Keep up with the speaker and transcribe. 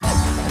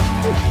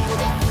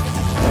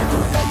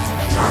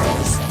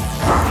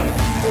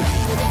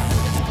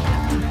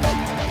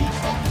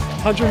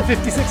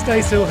156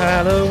 days till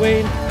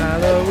Halloween,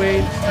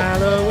 Halloween,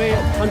 Halloween.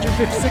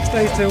 156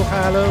 days till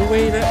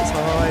Halloween at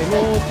time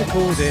of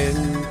recording.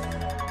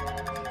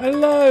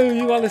 Hello,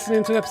 you are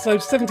listening to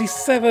episode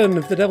 77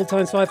 of the Devil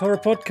Times 5 Horror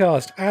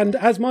Podcast. And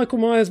as Michael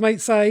Myers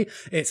might say,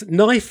 it's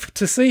knife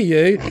to see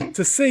you,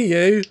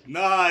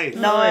 Knife!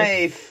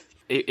 Knife!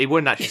 He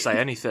wouldn't actually say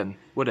anything,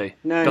 would he?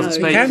 No,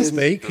 Doesn't no, speak. He can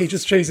speak, he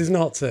just chooses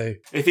not to.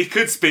 If he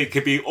could speak,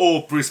 it'd be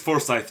all Bruce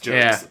Forsyth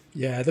jokes.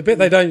 Yeah, the bit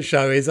they don't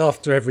show is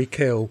after every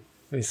kill,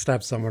 when he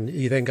stabs someone,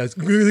 he then goes,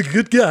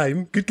 good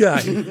game.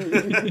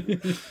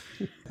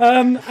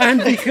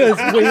 And because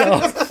we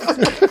are...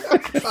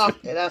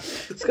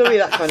 It's going to be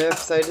that kind of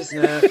episode,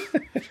 isn't it?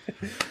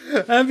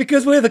 And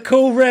because we're the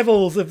cool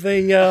rebels of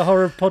the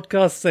horror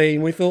podcast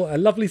scene, we thought a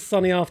lovely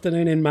sunny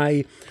afternoon in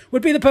May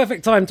would be the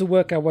perfect time to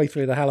work our way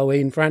through the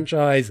Halloween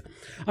franchise.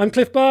 I'm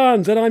Cliff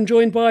Barnes, and I'm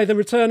joined by the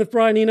return of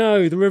Brian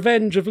Eno, the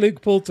revenge of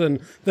Luke Poulton,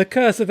 the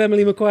curse of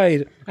Emily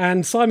McQuaid,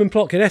 and Simon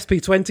Plotkin,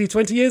 SP20,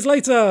 20 years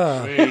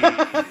later.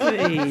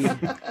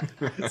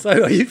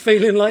 So are you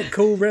feeling like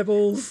cool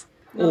rebels?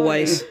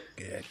 Always.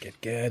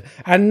 Good.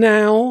 And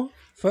now,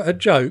 for a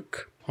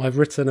joke, I've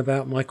written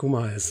about Michael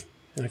Myers.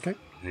 Okay?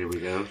 Here we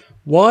go.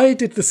 Why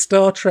did the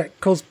Star Trek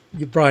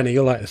Bryony,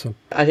 you'll like this one.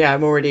 Yeah,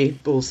 I'm already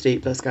balls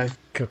deep. Let's go.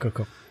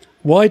 Cool.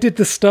 Why did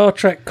the Star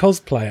Trek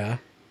cosplayer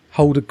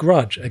hold a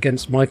grudge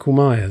against Michael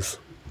Myers?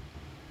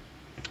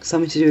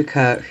 Something to do with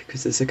Kirk,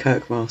 because it's a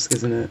Kirk mask,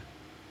 isn't it?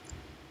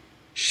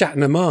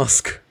 Shatner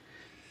mask.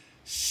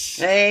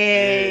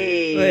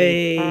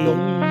 Hey!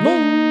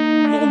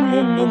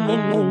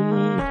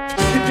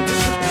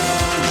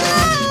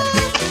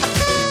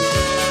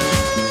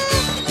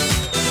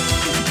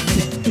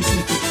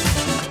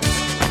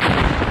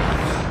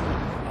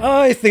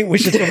 I think we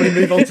should probably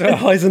move on to our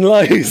highs and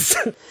lows.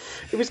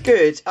 It was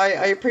good. I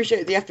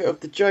appreciate the effort of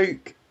the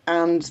joke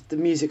and the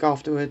music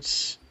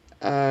afterwards.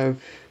 You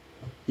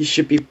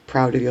should be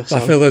proud of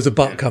yourself. I feel there's a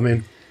butt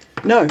coming.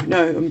 No,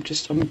 I'm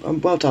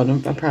well done.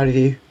 I'm proud of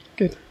you.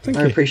 Good, thank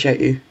I you. appreciate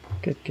you.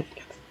 Good.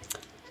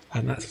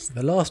 And that's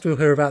the last we'll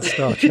hear about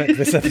Star Trek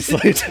this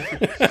episode.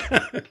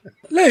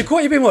 Luke,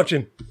 what have you been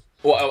watching?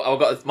 Well, I've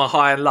got my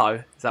high and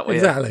low. Is that what?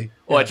 Exactly.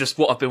 Or just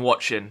what I've been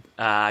watching.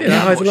 Highs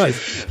I've and watched-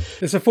 lows.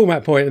 It's a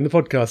format point in the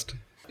podcast.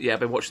 Yeah,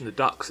 I've been watching the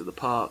ducks at the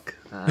park.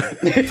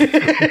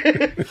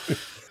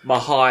 My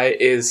high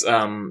is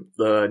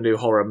the new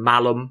horror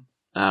Malum,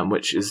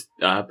 which is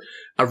a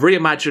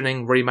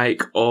reimagining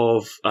remake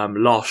of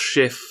Last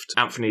Shift.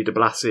 Anthony de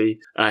Blasi,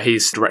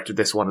 he's directed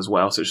this one as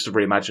well, so it's just a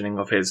reimagining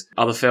of his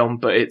other film,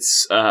 but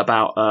it's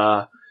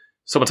about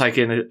someone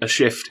taking a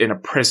shift in a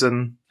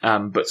prison,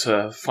 but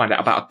to find out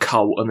about a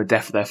cult and the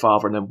death of their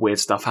father and then weird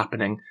stuff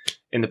happening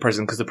in the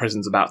prison because the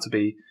prison's about to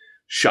be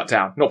shut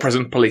down. Not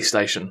prison, police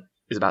station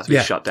is about to be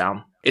shut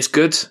down. It's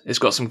good. It's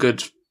got some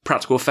good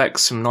practical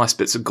effects, some nice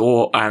bits of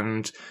gore,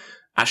 and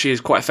actually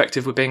is quite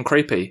effective with being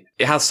creepy.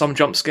 It has some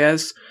jump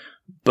scares,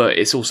 but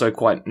it's also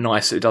quite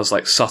nice. It does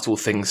like subtle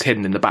things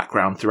hidden in the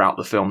background throughout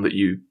the film that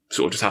you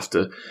sort of just have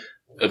to...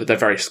 They're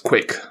very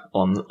quick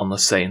on the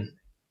scene.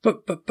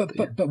 But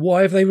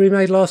why have they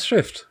remade Last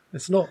Shift?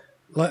 It's not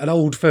like an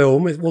old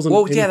film. It wasn't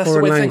in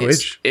foreign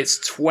language. It's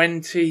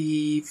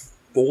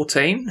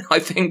 2014, I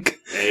think.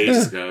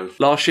 Ages ago.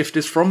 Last Shift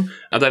is from.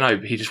 I don't know.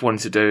 He just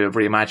wanted to do a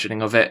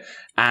reimagining of it.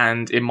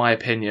 And in my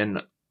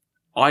opinion,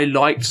 I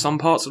liked some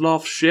parts of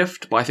Last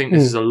Shift, but I think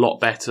this is a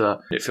lot better.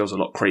 It feels a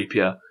lot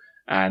creepier.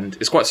 And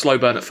it's quite slow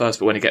burn at first,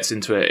 but when it gets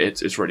into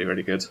it, it's really,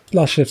 really good.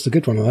 Last Shift's a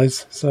good one of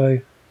those, so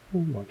I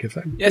might give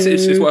that. Yes,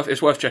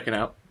 it's worth checking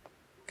out.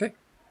 Okay.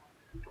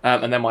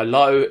 And then my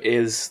low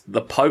is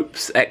The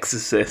Pope's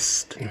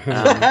Exorcist.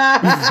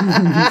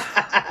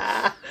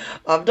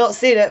 I've not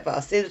seen it, but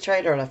I've seen the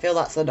trailer and I feel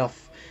that's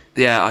enough.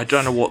 Yeah, I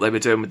don't know what they were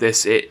doing with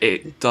this.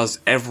 It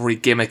does every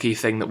gimmicky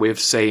thing that we've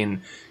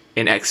seen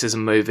in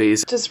exorcism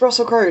movies. Does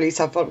Russell Crowe at least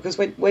have fun? Because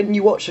when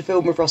you watch a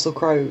film with Russell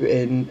Crowe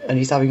in and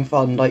he's having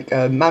fun, like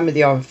Man with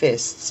the Iron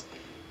Fists,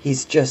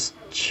 he's just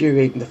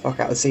chewing the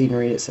fuck out of the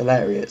scenery and it's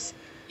hilarious.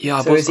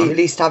 Yeah, so is he at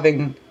least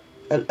having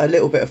a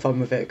little bit of fun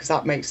with it? Because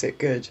that makes it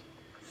good.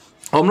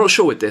 I'm not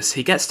sure with this.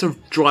 He gets to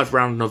drive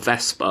around on a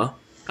Vespa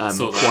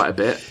quite a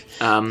bit.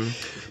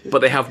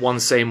 But they have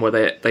one scene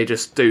where they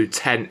just do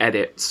 10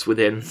 edits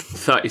within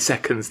 30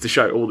 seconds to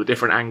show all the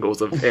different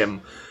angles of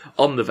him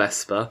on the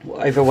Vespa.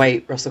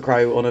 Overweight Russell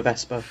Crowe on a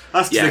Vespa.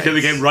 That's because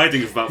they could have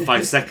riding for about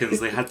 5 seconds.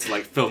 They had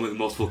to film it with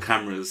multiple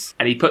cameras.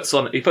 And he puts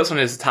on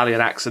his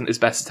Italian accent, his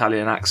best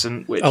Italian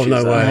accent, which no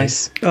is way.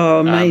 Nice.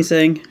 Oh,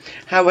 amazing.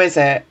 How is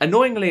it?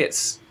 Annoyingly,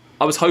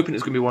 I was hoping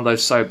it's going to be one of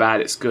those so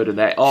bad it's good, and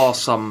there are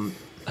some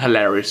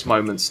hilarious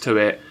moments to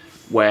it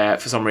where,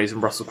 for some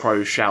reason, Russell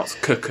Crowe shouts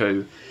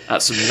 "cuckoo"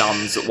 at some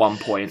nuns at one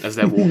point as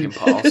they're walking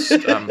past.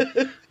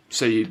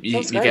 So you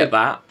get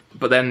that,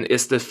 but then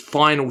it's the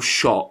final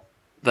shot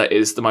that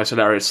is the most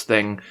hilarious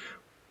thing,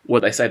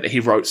 where they say that he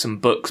wrote some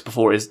books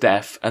before his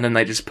death, and then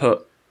they just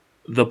put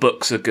 "the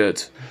books are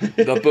good."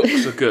 The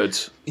books are good.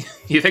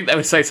 You think they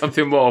would say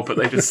something more, but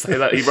they just say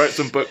that he wrote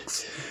some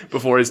books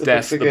before his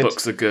death. The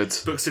books are good.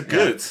 Books are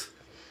good.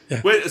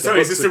 Wait,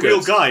 sorry, is books this are a real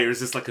good. guy or is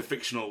this like a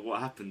fictional? What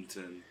happened to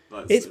him?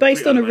 Like, It's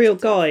based on a real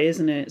unimagined. guy,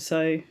 isn't it?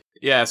 So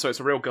Yeah, so it's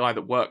a real guy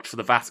that worked for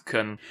the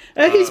Vatican.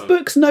 are his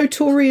books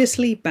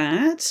notoriously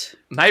bad?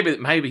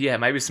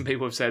 Maybe some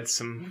people have said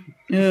some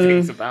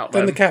things about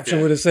Then them. the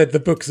caption would have said the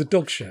books are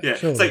dog shit. Yeah,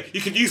 Sure. it's like,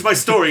 you can use my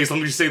story as long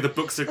as you say the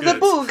books are good. The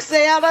books,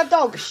 they are a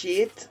dog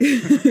shit.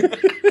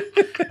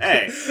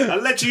 Hey,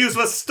 I'll let you use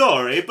my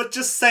story, but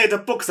just say the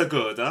books are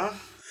good, huh?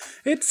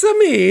 It's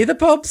me, the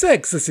Pope's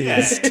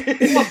exorcist. Oh.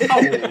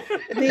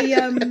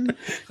 The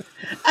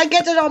I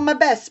get it on my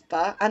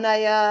Vespa and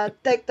I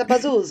take the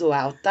Pazuzu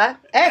out, eh?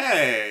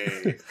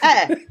 Hey,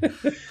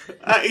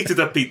 I eat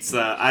the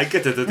pizza, I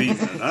get it at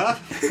evening, huh?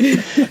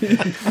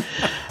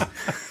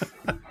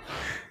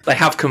 They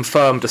have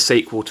confirmed a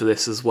sequel to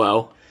this as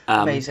well.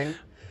 Amazing.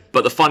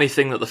 But the funny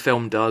thing that the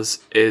film does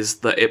is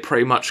that it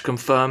pretty much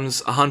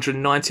confirms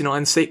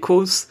 199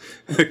 sequels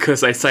because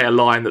they say a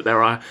line that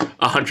there are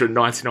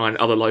 199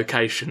 other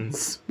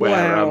locations where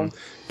Wow.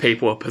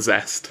 people are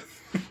possessed.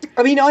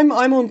 I mean, I'm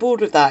on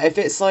board with that. If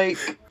it's like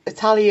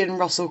Italian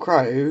Russell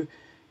Crowe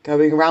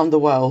going around the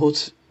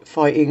world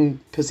fighting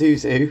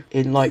Pazuzu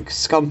in like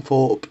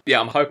Scunthorpe, Yeah,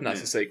 I'm hoping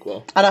that's a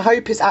sequel. and I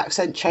hope his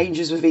accent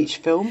changes with each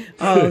film.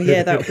 oh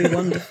yeah, that would be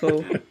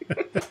wonderful.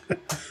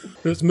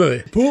 It's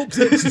me, Pope's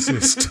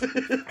exorcist.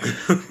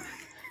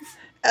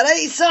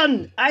 Hey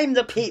son, I'm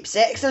the Peeps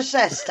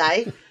exorcist,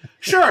 eh?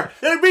 Sure,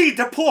 me,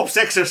 the Pope's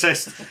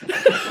exorcist.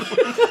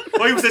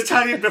 I was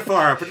Italian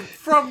before, but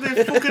from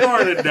the fucking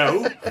Ireland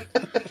now.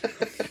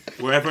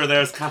 Wherever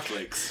there's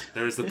Catholics,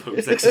 there is the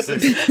Pope's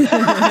exorcist.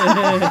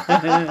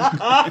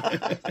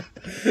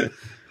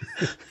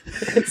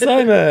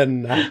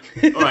 Simon.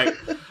 Alright,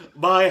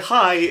 my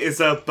high is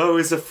Beau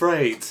is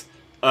Afraid.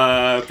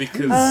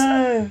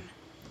 Because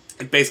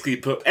it basically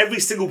put every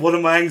single one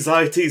of my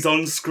anxieties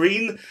on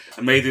screen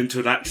and made it into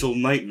an actual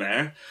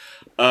nightmare.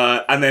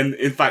 And then,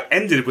 in fact,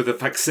 ended with a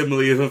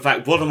facsimile of, in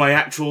fact, one of my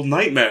actual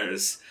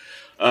nightmares.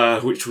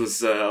 Which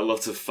was a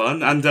lot of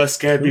fun and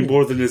scared me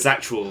more than his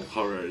actual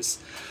horrors.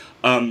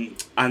 And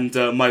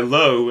my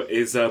low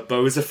is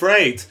Beau is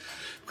Afraid,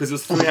 because it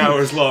was 3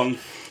 hours long.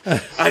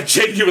 I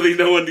genuinely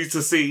no one needs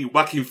to see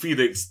Joaquin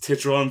Phoenix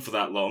titter on for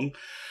that long.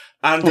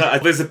 And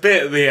there's a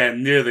bit at the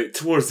end,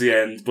 towards the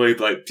end, where you'd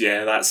be like,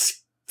 yeah,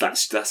 that's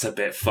a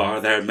bit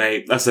far there,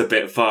 mate. That's a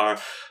bit far.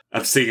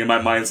 I'm seeing in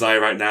my mind's eye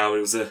right now,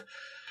 it was a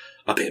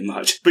bit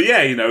much. But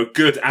yeah,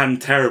 good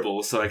and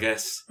terrible, so I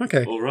guess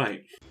Okay. all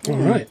right. All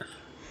right.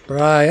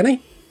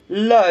 Bryony?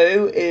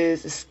 Low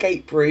is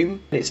Escape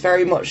Room. It's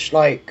very much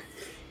like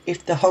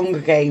if the Hunger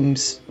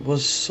Games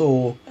was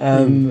Saw.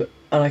 And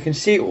I can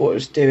see what it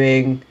was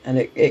doing, and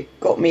it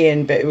got me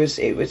in, but it was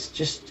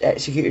just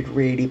executed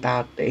really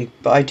badly.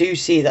 But I do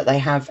see that they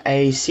have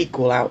a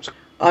sequel out.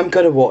 I'm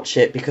gonna watch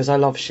it because I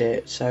love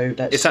shit. So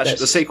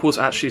The sequel's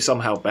actually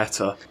somehow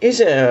better. Is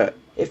it?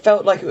 It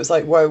felt like it was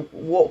like, well,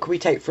 what can we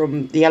take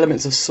from the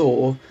elements of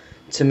Saw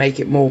to make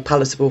it more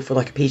palatable for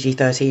like a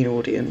PG-13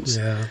 audience?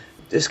 Yeah.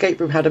 The Escape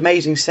Room had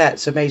amazing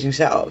sets, amazing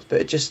setups,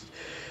 but it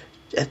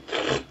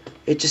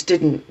just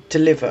didn't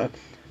deliver.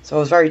 So I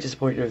was very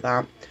disappointed with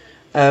that.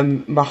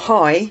 My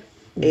high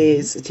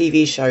is a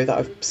TV show that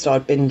I've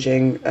started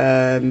binging,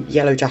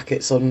 Yellow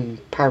Jackets on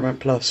Paramount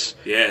Plus.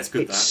 Yeah, it's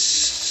good, It's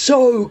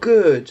so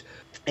good.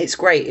 It's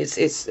great.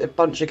 It's a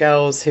bunch of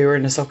girls who are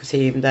in a soccer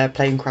team. They're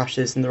plane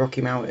crashers in the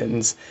Rocky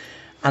Mountains.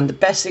 And the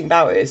best thing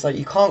about it is like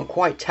you can't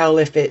quite tell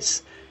if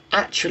it's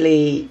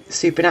actually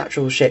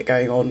supernatural shit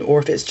going on or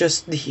if it's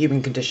just the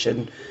human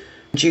condition.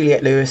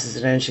 Juliette Lewis is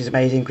in it and she's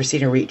amazing.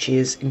 Christina Ricci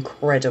is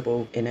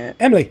incredible in it.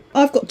 Emily?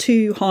 I've got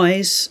two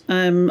highs.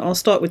 I'll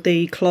start with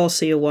the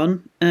classier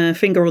one.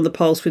 Finger on the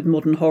pulse with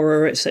modern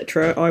horror,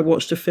 etc. I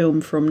watched a film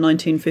from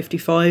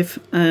 1955,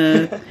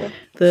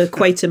 The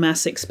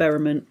Quatermass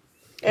Experiment.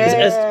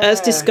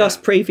 As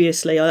discussed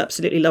previously, I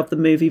absolutely love the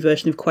movie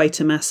version of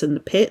Quatermass and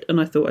The Pit,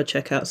 and I thought I'd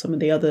check out some of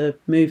the other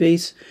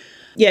movies.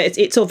 Yeah,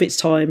 it's of its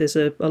time. There's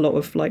a lot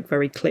of like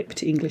very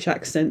clipped English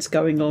accents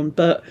going on,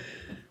 but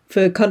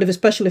for kind of a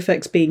special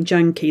effects being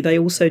janky, they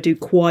also do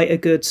quite a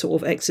good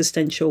sort of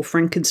existential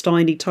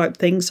Frankenstein-y type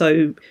thing.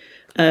 So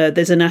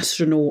there's an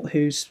astronaut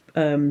who's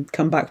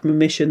come back from a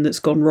mission that's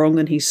gone wrong,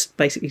 and he's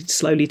basically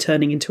slowly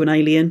turning into an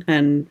alien.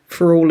 And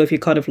for all of you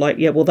kind of like,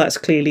 yeah, well, that's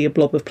clearly a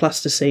blob of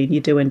plasticine,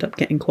 you do end up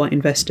getting quite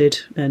invested,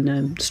 and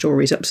the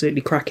story's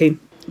absolutely cracking.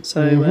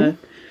 So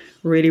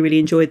really, really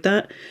enjoyed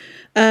that.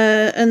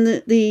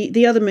 And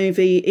the other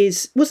movie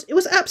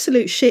was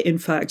absolute shit, in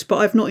fact, but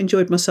I've not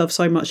enjoyed myself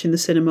so much in the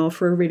cinema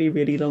for a really,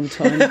 really long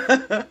time.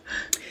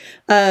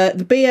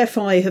 The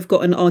BFI have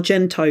got an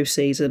Argento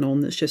season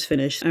on that's just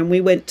finished, and we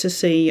went to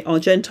see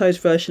Argento's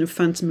version of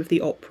Phantom of the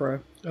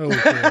Opera. Oh,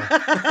 dear.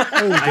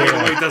 Oh, And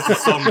dear. he does the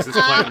songs, it's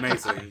quite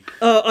amazing.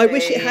 I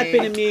wish it had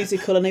been a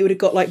musical and they would have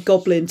got like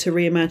Goblin to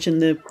reimagine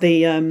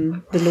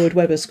the Lloyd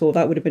Webber score.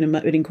 That would have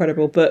been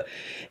incredible. But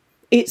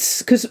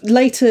it's because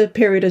later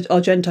period of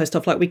Argento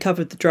stuff, like we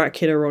covered the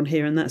Dracula on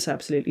here, and that's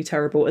absolutely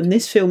terrible. And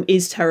this film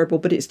is terrible,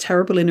 but it's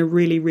terrible in a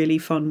really, really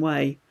fun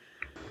way.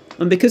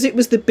 And because it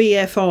was the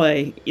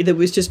BFI, there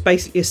was just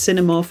basically a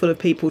cinema full of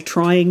people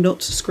trying not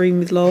to scream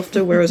with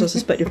laughter, whereas I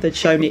suspect if they'd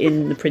shown it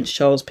in the Prince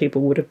Charles,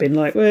 people would have been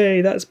like,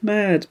 "Hey, that's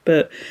mad."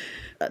 But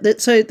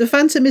so the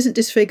Phantom isn't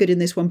disfigured in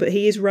this one, but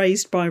he is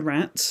raised by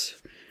rats.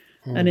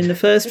 And in the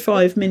first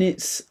 5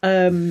 minutes,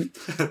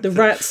 the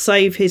rats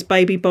save his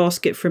baby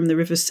basket from the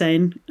River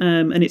Seine,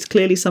 and it's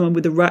clearly someone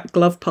with a rat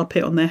glove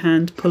puppet on their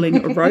hand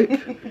pulling a rope.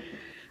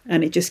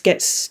 And it just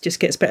gets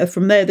better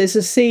from there. There's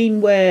a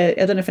scene where,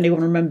 I don't know if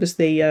anyone remembers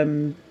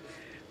the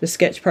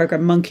sketch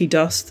program Monkey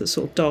Dust, the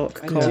sort of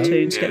dark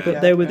cartoon sketch,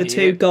 but there were the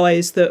two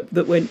guys that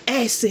went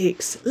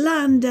Essex,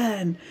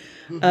 London.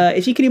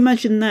 If you can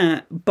imagine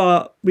that,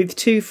 but with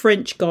two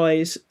French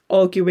guys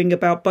arguing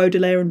about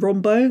Baudelaire and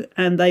Rimbaud,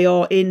 and they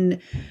are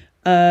in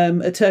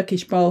a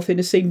Turkish bath in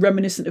a scene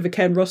reminiscent of a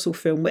Ken Russell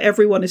film where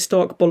everyone is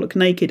stark bollock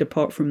naked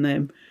apart from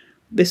them.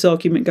 This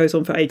argument goes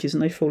on for ages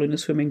and they fall in a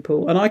swimming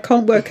pool. And I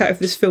can't work out if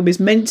this film is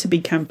meant to be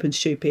camp and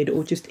stupid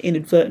or just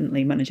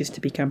inadvertently manages to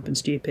be camp and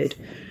stupid.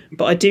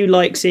 But I do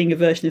like seeing a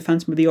version of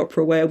Phantom of the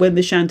Opera where when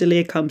the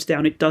chandelier comes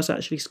down, it does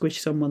actually squish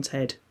someone's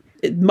head.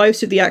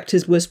 Most of the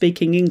actors were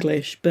speaking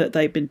English, but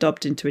they've been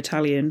dubbed into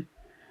Italian,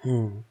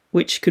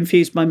 which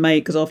confused my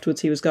mate because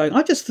afterwards he was going,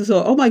 I just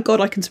thought, oh my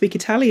God, I can speak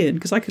Italian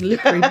because I can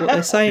lip read what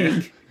they're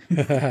saying.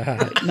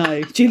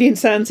 No, Julian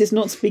Sands is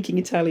not speaking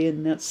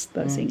Italian.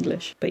 That's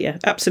English. But yeah,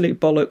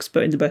 absolute bollocks,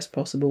 but in the best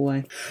possible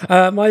way.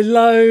 My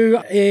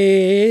low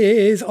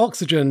is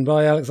Oxygen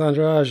by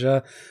Alexandre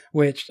Aja,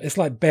 which it's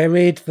like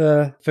Buried,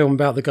 the film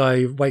about the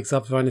guy who wakes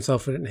up to find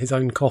himself in his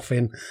own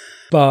coffin,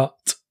 but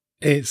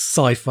it's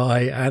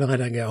sci-fi, and I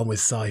don't get on with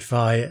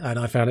sci-fi, and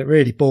I found it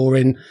really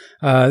boring.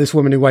 This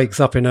woman who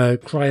wakes up in a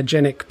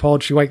cryogenic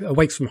pod, she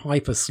awakes from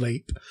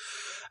hypersleep.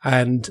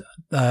 And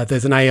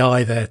there's an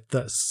AI there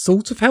that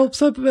sort of helps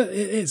her, but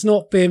it's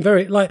not being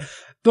very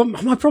But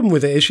my problem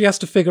with it is she has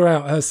to figure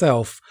out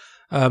herself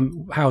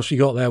how she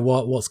got there,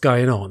 what's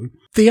going on.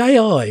 The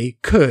AI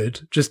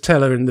could just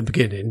tell her in the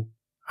beginning,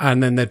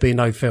 and then there'd be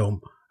no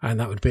film, and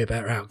that would be a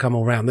better outcome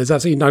all round. There's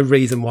absolutely no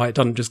reason why it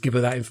doesn't just give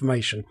her that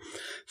information.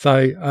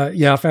 So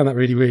I found that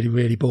really, really,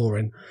 really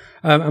boring.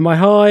 And my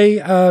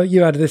high,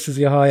 you added this as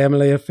your high,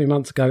 Emily, a few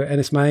months ago.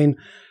 Ennis Main.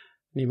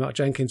 New Mark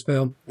Jenkins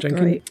film.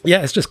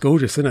 Yeah, it's just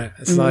gorgeous, isn't it?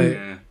 It's like,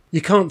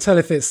 you can't tell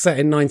if it's set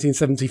in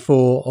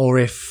 1974 or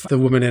if the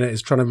woman in it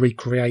is trying to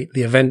recreate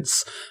the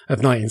events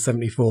of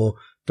 1974,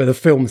 but the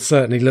film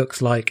certainly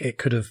looks like it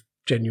could have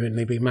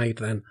genuinely been made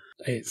then.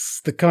 It's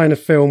the kind of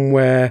film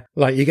where,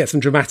 like, you get some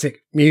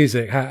dramatic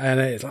music and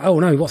it's like, oh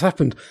no, what's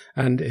happened?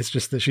 And it's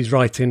just that she's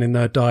writing in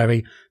her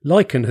diary,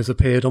 lichen has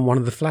appeared on one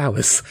of the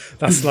flowers.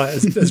 That's like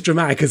as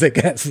dramatic as it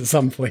gets at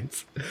some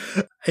points.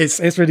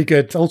 It's really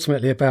good. It's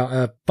ultimately about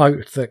a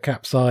boat that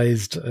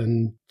capsized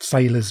and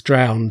sailors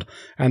drowned,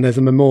 and there's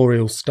a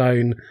memorial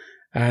stone.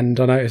 And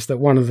I noticed that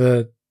one of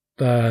the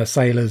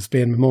sailors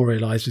being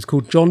memorialised is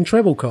called John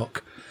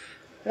Treblecock.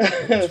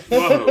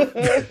 Whoa,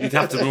 you'd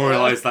have to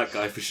memorialise that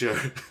guy for sure.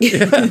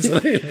 Yeah,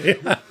 absolutely.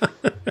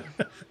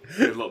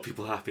 A lot of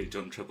people happy,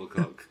 John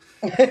Treblecock.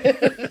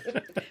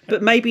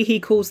 But maybe he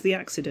caused the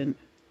accident.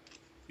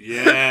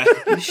 Yeah.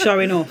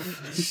 Showing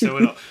off.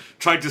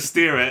 Tried to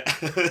steer it.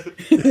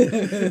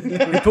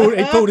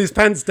 He pulled his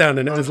pants down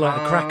and it was like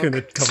a kraken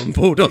had come on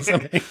board or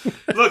something.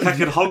 Look, I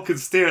can honk and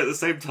steer at the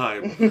same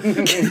time.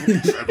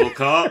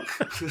 Treblecock.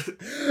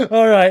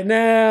 All right,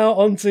 now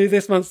on to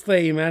this month's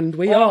theme, and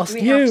we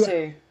asked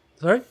you.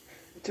 Sorry?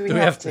 Do we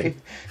have to?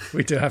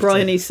 We do have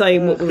Bryony's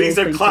saying what we're These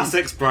all are thinking.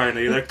 classics,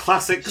 Bryony. They're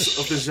classics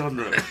of the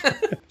genre.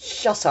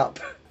 Shut up.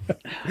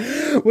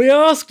 We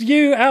asked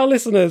you, our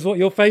listeners, what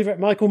your favourite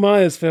Michael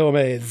Myers film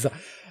is.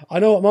 I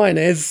know what mine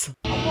is.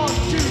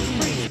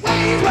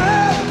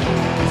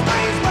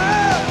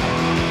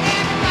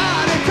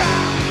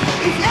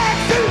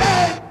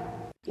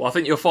 Well, I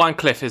think you'll find,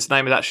 Cliff, his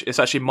name is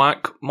actually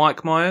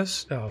Mike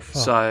Myers. Oh,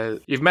 fuck. So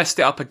you've messed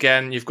it up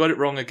again. You've got it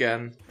wrong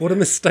again. What a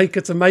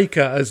mistaker to make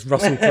her, as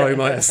Russell Crowe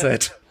might have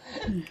said.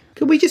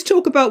 Can we just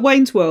talk about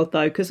Wayne's World,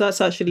 though? Because that's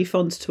actually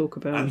fun to talk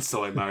about. And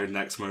So I Married an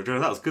Ex-Murderer.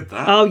 That was good,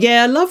 that. Oh,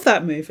 yeah, I love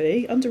that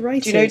movie.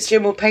 Underrated. Do you know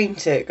Jim will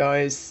paint it,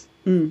 guys?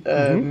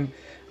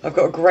 I've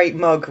got a great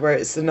mug where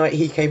it's the night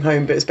he came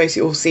home, but it's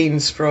basically all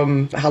scenes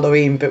from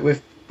Halloween, but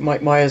with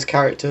Mike Myers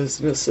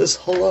characters, and it's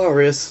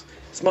hilarious.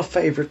 It's my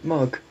favourite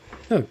mug.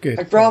 Oh, good.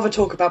 I'd rather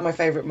talk about my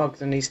favourite mug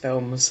than these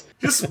films.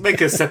 Just make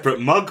a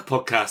separate mug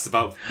podcast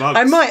about mugs.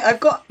 I might.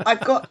 I've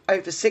got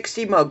over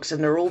 60 mugs,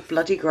 and they're all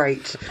bloody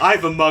great. I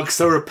have a mug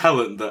so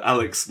repellent that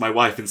Alex, my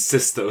wife,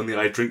 insists that only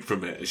I drink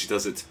from it, and she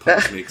does it to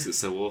punish me because it's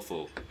so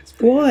awful.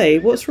 Why?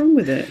 What's wrong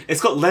with it? It's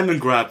got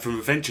Lemongrab from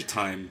Adventure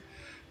Time.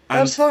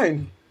 That's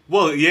fine.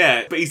 Well,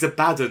 yeah, but he's a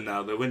bad one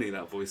now, though, isn't he,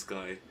 that voice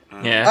guy?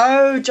 Yeah.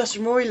 Oh,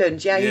 Justin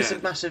Roiland. Yeah, he's Yeah.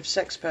 a massive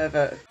sex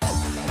pervert.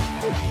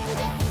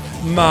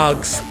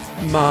 Mugs.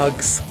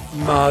 Mugs.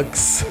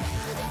 Mugs.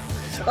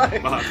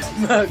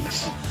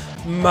 Mugs.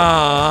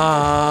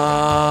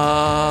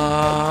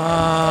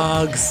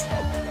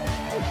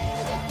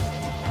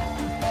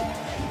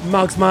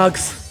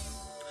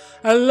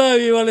 Hello,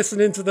 you are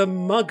listening to the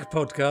Mug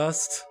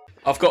Podcast.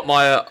 I've got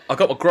my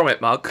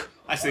Gromit mug.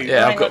 Actually,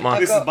 Yeah, I've got mine.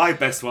 This is my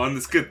best one.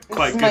 It's good,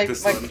 quite good.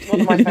 This one.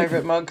 One of my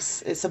favourite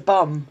mugs. It's a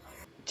bum.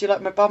 Do you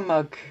like my bum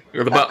mug? I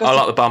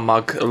like the bum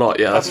mug a lot.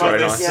 Yeah, that's very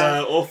This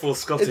nice. awful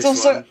Scottish It's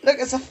also one. look.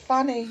 It's a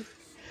fanny.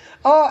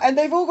 Oh, and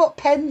they've all got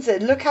pens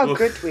in. Look how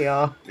good we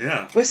are.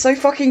 Yeah, We're so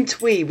fucking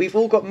twee. We've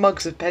all got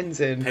mugs with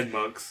pens in. pen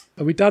mugs.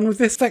 Are we done with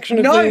this section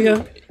of No.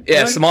 the...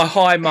 Yeah, so my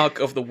high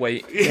mug of the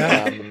week.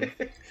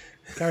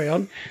 Carry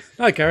on.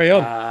 No, carry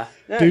on.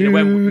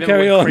 Remember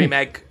carry when on. Cream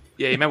Egg?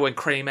 Yeah, you remember when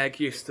Cream Egg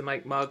used to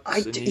make mugs? And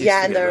you used to And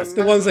get they're them?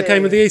 The ones that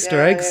came with the Easter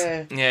Yeah, eggs.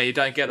 yeah. Yeah, you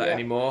don't get that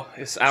anymore.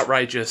 It's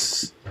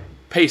outrageous.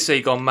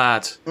 PC gone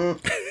mad.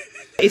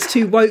 It's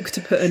too woke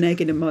to put an egg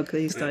in a mug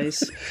these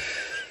days.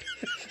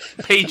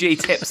 PG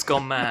tips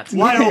gone mad.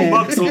 Why are all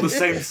mugs all the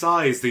same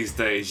size these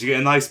days? You get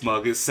a nice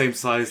mug, it's the same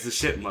size as the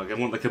shit mug. I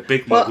want like a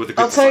big mug Well, with a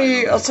good I'll tell design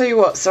you. on I'll it. tell you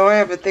what. So I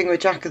have a thing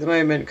with Jack at the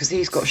moment because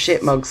he's got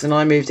shit mugs, and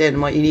I moved in.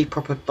 I'm like, you need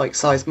proper like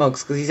size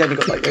mugs because he's only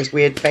got like those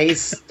weird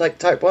vase like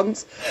type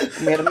ones.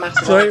 And we had a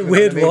massive. Sorry, argument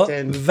weird when I moved what?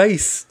 in.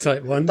 Vase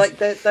type ones. Like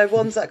they're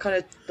ones that kind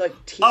of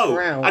like teeth Oh,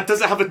 around. and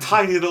does it have a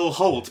tiny little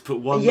hole to put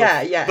one?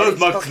 Yeah, yeah. Those it's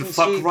mugs can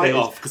fucking fuck right stupid.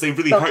 off because they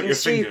really hurt Fucking your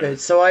stupid. finger.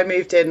 So I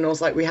moved in and I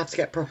was like, we have to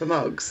get proper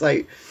mugs.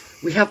 Like,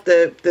 we have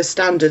the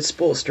standard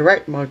Sports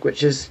Direct mug,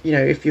 which is, you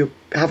know, if you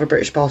have a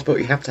British passport,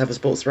 you have to have a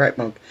Sports Direct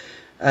mug.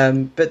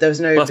 But there was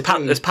no. Well,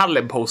 between. it's paddle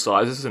impulse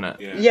size, isn't it?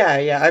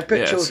 Yeah. I put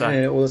Yeah, children so-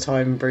 in it all the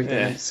time and breathe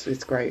Yeah. in.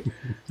 It's great.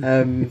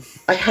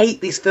 I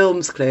hate these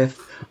films, Cliff.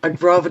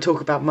 I'd rather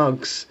talk about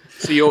mugs.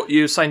 So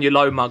you're saying your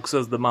low mugs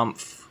of the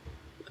month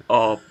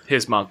are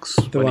his mugs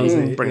when ones he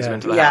that- brings them yeah.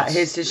 into the Yeah, house.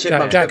 here's his shit Jack-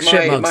 mug. Jack but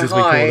shit my, mugs, my as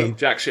we call high, them.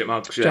 Jack shit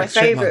mugs. Yeah. My Jack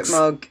shit favourite mugs.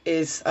 mug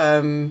is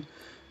one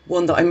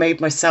that I made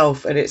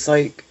myself, and it's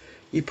like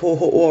you pour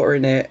hot water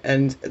in it,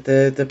 and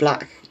the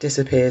black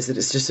disappears, and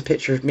it's just a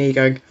picture of me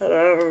going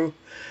hello.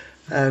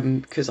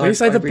 Because when you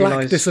say the black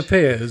realised...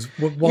 disappears,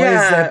 why is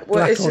yeah, there well,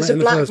 black it's on just it a in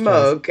the black first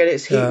mug, place? and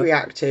it's heat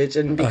reacted,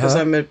 and because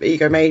I'm an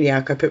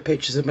egomaniac, I put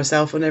pictures of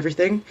myself on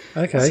everything.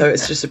 Okay. So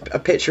it's just a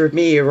picture of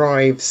me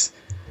arrives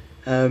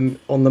on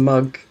the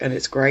mug, and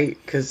it's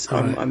great because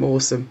I'm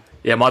awesome.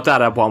 Yeah, my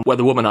dad had one where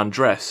the woman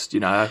undressed.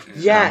 You know.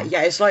 Yeah,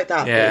 it's like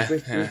that, yeah, but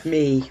it's with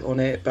me on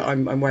it, but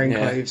I'm wearing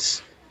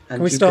clothes. And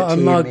Can we you start put a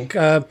tea in mug me.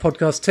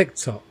 podcast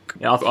TikTok?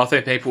 Yeah, I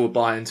think people would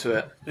buy into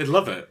it. They'd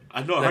love it.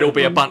 I'd not. There'd all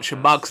be a bunch of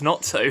mugs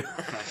not to.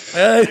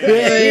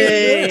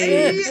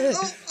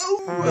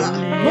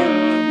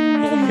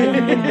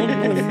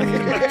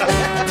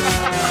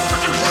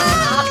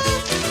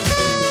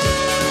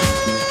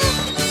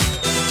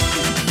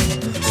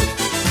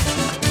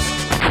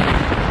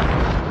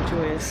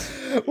 Joyous.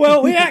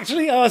 Well, we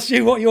actually asked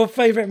you what your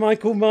favourite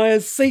Michael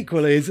Myers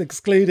sequel is,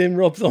 excluding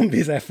Rob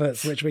Zombie's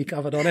efforts, which we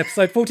covered on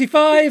episode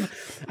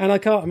 45. And I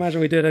can't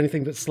imagine we did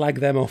anything but slag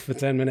them off for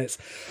 10 minutes.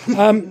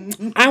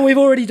 And we've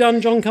already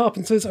done John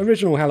Carpenter's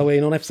original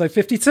Halloween on episode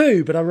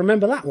 52, but I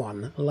remember that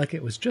one like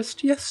it was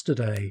just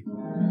yesterday.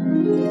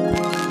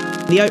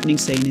 The opening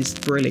scene is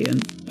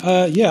brilliant.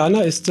 Yeah, I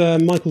noticed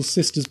Michael's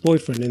sister's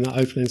boyfriend in that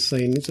opening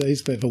scene.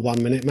 He's a bit of a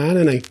 1 minute man,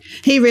 isn't he?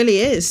 He really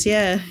is,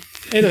 yeah.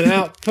 In and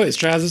out, put his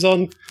trousers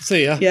on,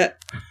 see ya. Yeah,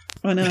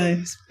 I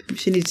know.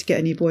 She needs to get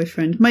a new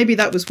boyfriend. Maybe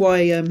that was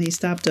why he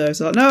stabbed her. It's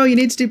like, no, you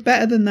need to do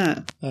better than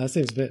that.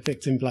 Seems a bit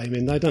victim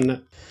blaming though, doesn't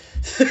it?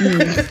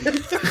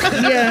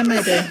 Yeah,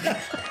 maybe.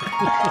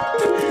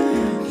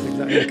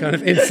 Exactly the kind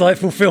of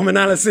insightful film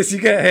analysis you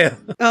get here.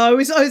 Oh, I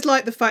always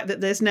like the fact that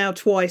there's now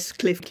twice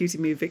Cliff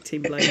accusing me of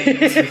victim blaming on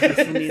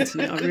the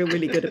internet. I feel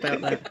really good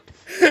about that.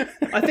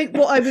 I think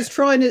what I was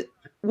trying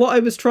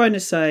to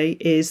say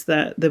is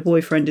that the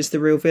boyfriend is the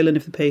real villain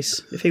of the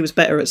piece. If he was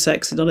better at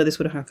sex, none of this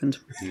would have happened.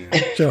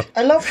 Sure.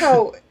 I love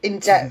how in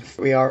depth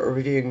we are at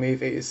reviewing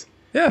movies.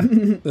 Yeah,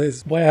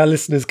 that's why our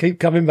listeners keep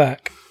coming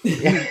back.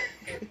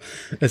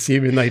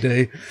 Assuming they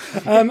do.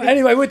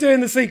 Anyway, we're doing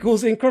the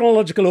sequels in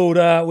chronological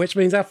order, which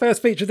means our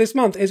first feature this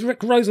month is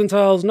Rick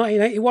Rosenthal's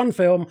 1981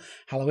 film,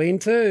 Halloween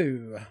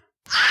 2.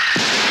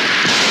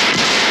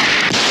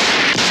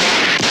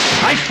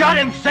 I shot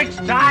him 6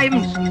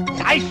 times.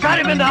 I shot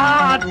him in the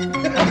heart.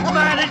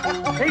 Man,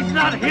 he's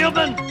not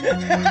human.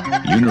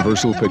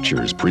 Universal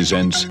Pictures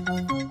presents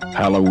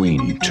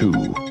Halloween 2,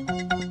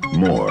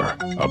 More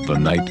of the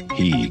Night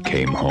He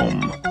Came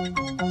Home.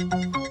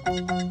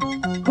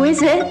 Who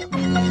is it?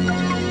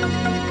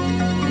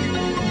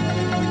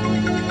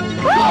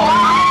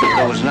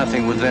 There was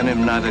nothing within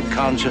him, neither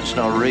conscience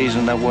nor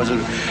reason, that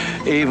wasn't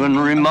even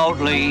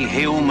remotely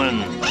human.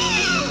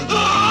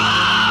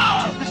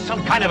 This is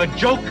some kind of a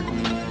joke.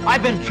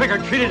 I've been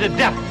trick-or-treated to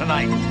death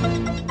tonight.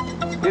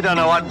 You don't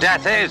know what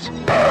death is.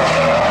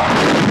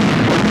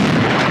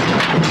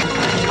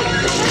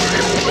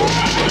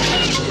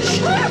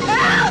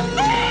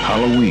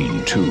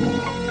 Halloween 2,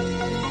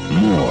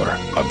 More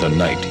of the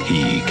Night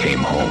He Came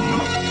Home.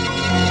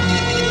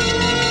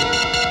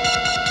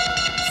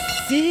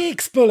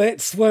 6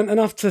 bullets weren't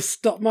enough to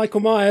stop Michael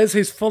Myers,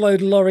 who's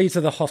followed Laurie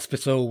to the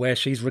hospital where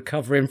she's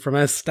recovering from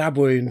her stab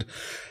wound.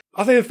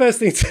 I think the first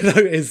thing to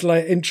note is,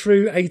 like, in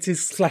true 80s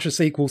slasher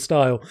sequel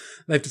style,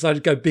 they've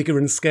decided to go bigger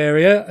and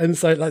scarier. And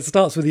so it like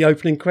starts with the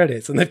opening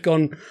credits and they've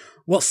gone,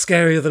 what's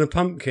scarier than a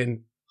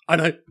pumpkin? I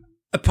know,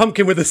 a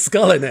pumpkin with a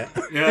skull in it.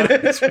 Yeah.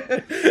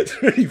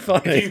 It's really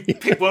funny. If you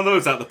pick one of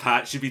those out the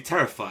patch, you'd be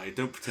terrified.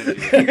 Don't pretend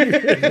you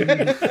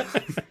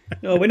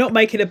Oh, we're not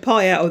making a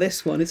pie out of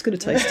this one. It's going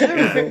to taste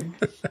terrible.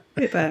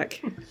 Get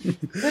back.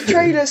 The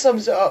trailer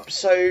sums it up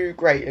so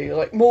greatly.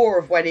 Like, more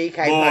of when he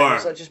came home.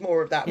 It's like, just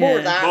more of that. More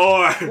of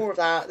that. More of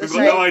that. We've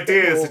got no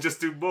ideas, so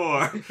just do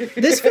more.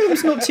 This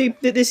film's not too...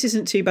 This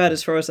isn't too bad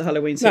as far as the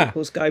Halloween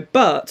sequels go,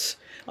 but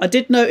I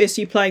did notice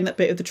you playing that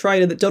bit of the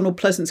trailer that Donald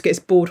Pleasance gets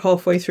bored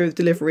halfway through the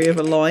delivery of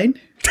a line.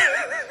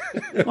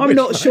 I'm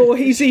not sure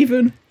he's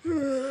even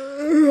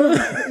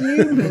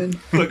human.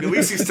 Look, at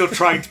least he's still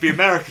trying to be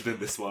American in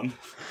this one.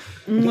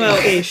 Well,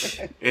 ish.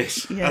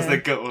 Yeah. As they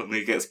go on,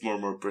 he gets more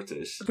and more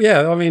British.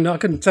 Yeah, I mean, I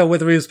couldn't tell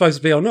whether he was supposed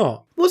to be or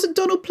not. Wasn't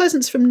Donald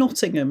Pleasance from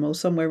Nottingham or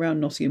somewhere around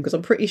Nottingham? Because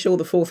I'm pretty sure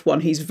the fourth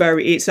one,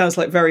 it sounds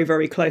like very,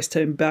 very close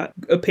to him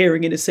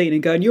appearing in a scene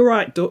and going, "You're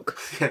right, Duck."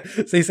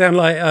 So you sound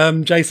like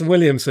Jason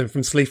Williamson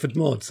from Sleaford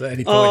Mods at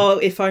any point. Oh,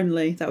 if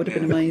only. That would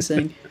have been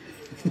amazing.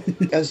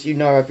 As you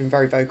know, I've been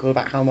very vocal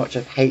about how much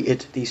I've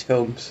hated these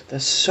films. They're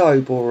so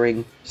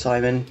boring,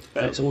 Simon.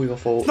 And it's all your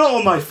fault. Not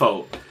all my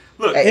fault.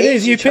 Look, it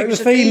is. You picked the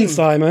theme,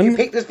 Simon. You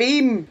picked the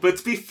theme. But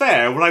to be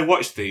fair, when I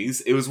watched these,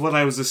 it was when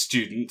I was a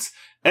student.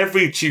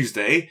 Every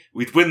Tuesday,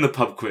 we'd win the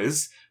pub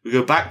quiz. We'd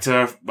go back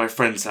to my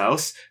friend's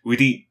house.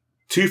 We'd eat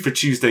 2 for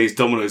Tuesday's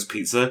Domino's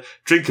pizza,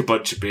 drink a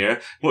bunch of beer,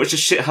 watch a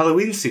shit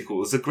Halloween sequel. It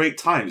was a great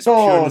time. It's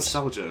pure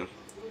nostalgia.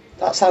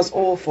 That sounds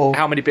awful.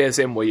 How many beers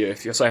in were you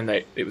if you're saying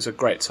that it was a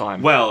great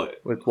time? Well,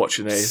 with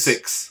watching these.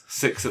 Six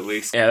at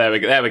least. Yeah,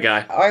 there we go.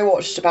 I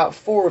watched about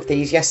 4 of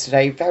these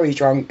yesterday, very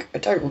drunk. I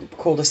don't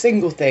recall a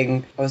single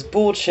thing. I was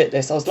bored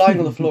shitless. I was lying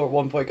on the floor at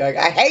one point going,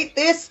 I hate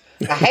this!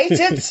 I hate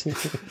it!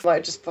 Like,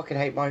 I just fucking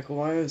hate Michael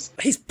Myers.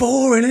 He's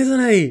boring,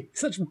 isn't he?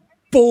 Such a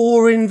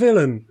boring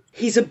villain.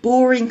 He's a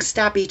boring,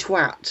 stabby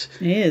twat.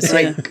 He is,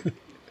 like,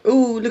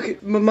 oh, look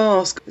at my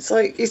mask. It's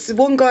like, it's the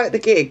one guy at the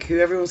gig who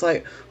everyone's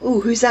like,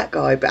 oh, who's that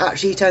guy? But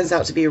actually he turns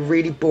out to be a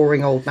really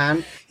boring old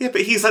man. Yeah,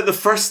 but he's like the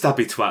first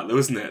stabby twat, though,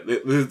 isn't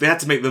it? They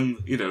had to make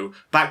them,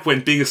 back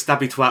when being a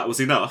stabby twat was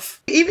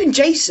enough. Even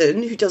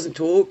Jason, who doesn't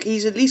talk,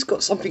 he's at least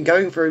got something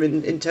going for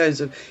him in terms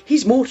of,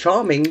 he's more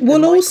charming than Well,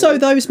 Michael. also,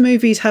 those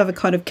movies have a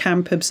kind of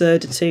camp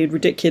absurdity and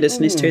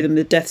ridiculousness to them.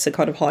 The deaths are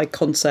kind of high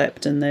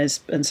concept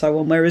and so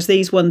on, whereas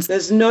these ones...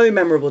 There's no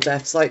memorable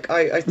deaths. Like,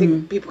 I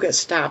think people get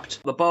stabbed.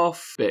 The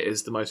bath bit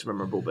is the most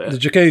memorable bit. The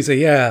jacuzzi,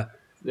 yeah.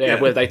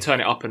 Yeah, where they turn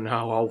it up and her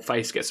whole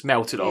face gets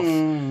melted off.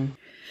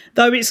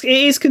 Though it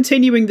is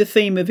continuing the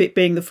theme of it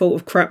being the fault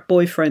of crap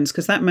boyfriends,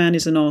 because that man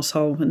is an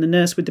arsehole, and the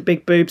nurse with the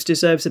big boobs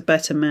deserves a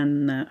better man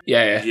than that.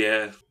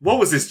 Yeah. What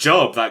was his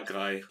job, that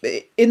guy?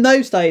 In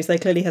those days, they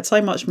clearly had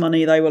so much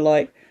money, they were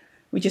like,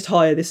 we just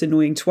hire this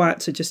annoying twat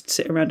to just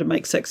sit around and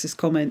make sexist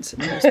comments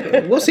in the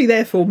hospital. What's he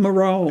there for?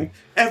 Morale.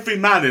 Every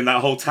man in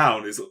that whole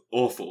town is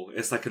awful.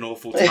 It's like an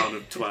awful town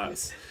of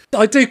twats.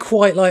 I do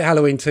quite like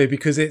Halloween 2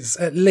 because it's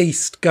at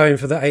least going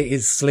for the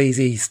 80s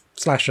sleazy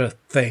slasher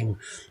thing,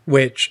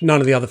 which none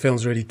of the other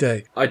films really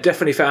do. I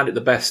definitely found it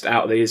the best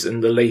out of these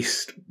and the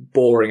least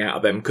boring out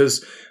of them,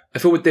 because I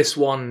feel with this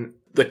one,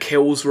 the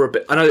kills were a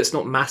bit... I know it's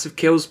not massive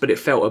kills, but it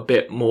felt a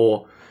bit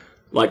more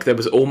like there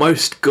was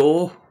almost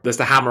gore. There's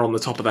the hammer on the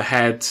top of the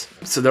head.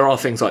 So there are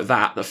things like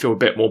that feel a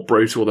bit more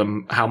brutal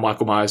than how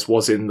Michael Myers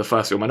was in the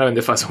first film. I know in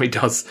the first film he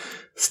does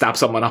stab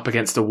someone up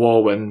against a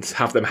wall and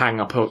have them hang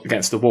up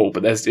against the wall,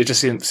 but it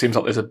just seems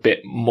like there's a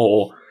bit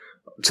more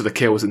to the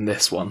kills in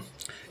this one.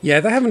 Yeah,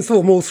 they haven't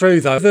thought them all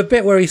through, though. The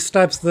bit where he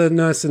stabs the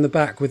nurse in the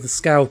back with the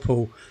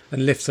scalpel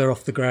and lifts her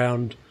off the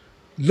ground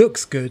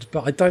looks good,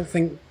 but I don't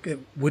think it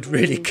would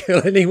really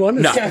kill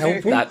anyone. No,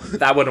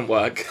 that wouldn't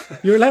work.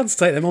 You're allowed to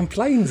take them on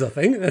planes, I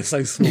think. They're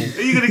so small.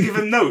 Are you going to give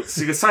him notes?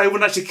 You go, sorry, I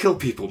wouldn't actually kill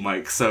people,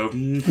 Mike, so...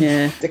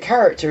 Yeah. The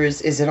character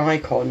is an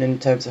icon in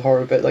terms of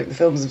horror, but like the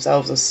films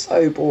themselves are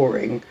so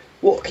boring.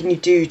 What can you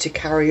do to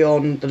carry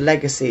on the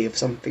legacy of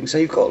something? So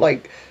you've got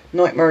like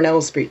Nightmare on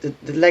Elm Street.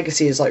 The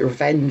legacy is like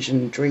revenge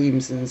and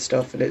dreams and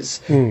stuff, and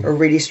it's a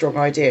really strong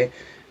idea.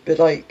 But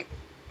like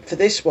for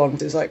this one,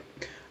 it's like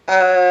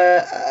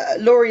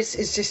Laurie's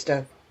his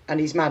sister, and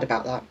he's mad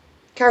about that.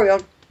 Carry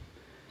on.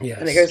 Yeah,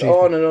 and it goes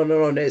on and on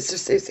and on. It's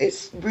just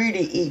it's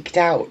really eked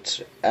out,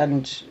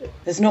 and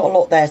there's not a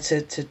lot there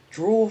to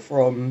draw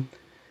from.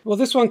 Well,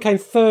 this one came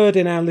third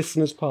in our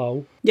listeners'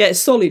 poll. Yeah, it's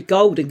solid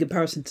gold in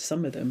comparison to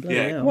some of them.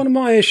 Yeah. One of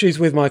my issues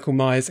with Michael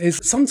Myers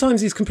is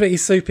sometimes he's completely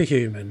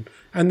superhuman.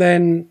 And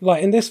then,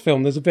 like in this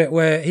film, there's a bit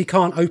where he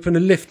can't open a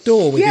lift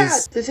door with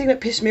his... The thing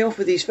that pissed me off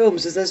with these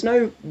films is there's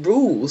no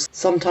rules.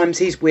 Sometimes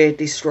he's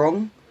weirdly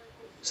strong.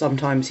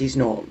 Sometimes he's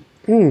not.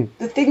 The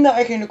thing that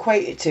I can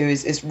equate it to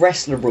is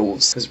wrestler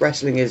rules. Because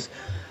wrestling is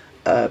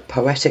a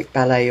poetic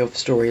ballet of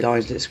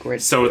storylines. It's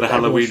great. So are the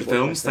Halloween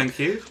films, thank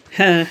you.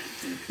 I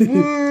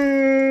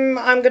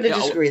I'm going to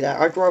disagree there.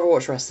 I'd rather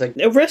watch wrestling.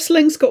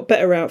 Wrestling's got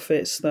better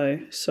outfits, though,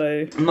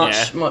 so...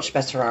 Much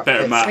better outfits.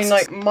 Better masks. I mean,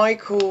 like,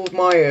 Michael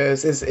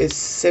Myers is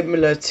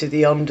similar to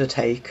The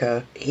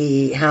Undertaker.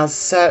 He has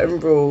certain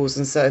rules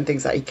and certain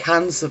things that he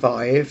can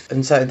survive,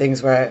 and certain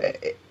things where,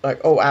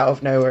 out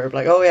of nowhere,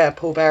 like, oh yeah,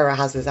 Paul Bearer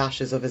has his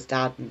ashes of his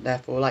dad, and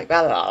therefore, like,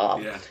 blah, blah,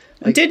 blah. Yeah.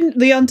 And didn't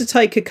The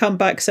Undertaker come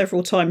back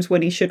several times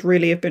when he should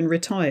really have been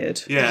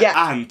retired?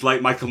 Yeah, and like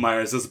Michael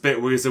Myers, there's a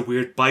bit where he's a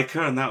weird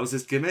biker, and that was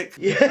his gimmick.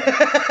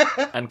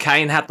 And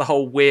Kane had the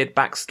whole weird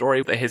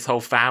backstory that his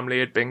whole family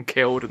had been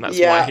killed, and that's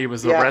why he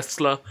was a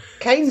wrestler.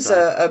 Kane's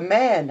a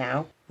mayor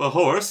now. Well,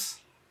 horse.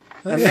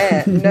 A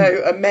mayor?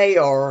 No, a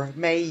mayor.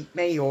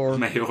 Mayor.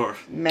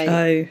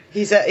 Mayor. Oh.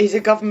 He's a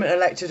government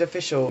elected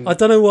official. I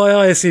don't know why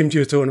I assumed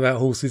you were talking about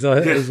horses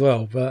as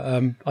well,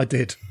 but I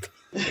did.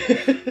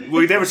 Well,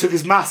 he never took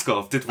his mask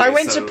off, did we? I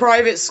went to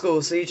private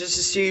school, so you just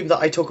assume that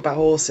I talk about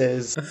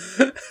horses.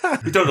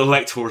 We don't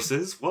elect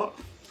horses. What?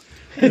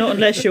 Not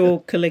unless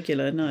you're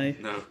Caligula, no.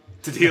 No.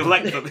 Did he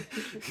elect them?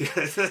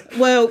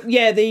 Well,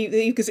 yeah,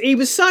 because he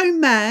was so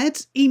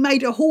mad, he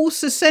made a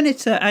horse a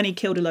senator, and he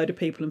killed a load of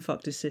people and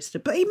fucked his sister.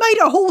 But he made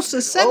a horse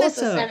a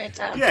senator.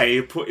 Yeah,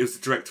 it was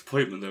a direct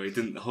appointment, though. He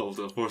didn't hold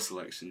a horse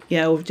election.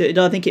 Yeah,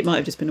 I think it might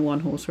have just been a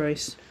one-horse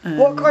race.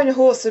 What kind of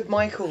horse did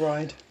Michael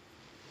ride?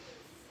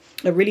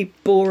 A really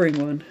boring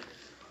one.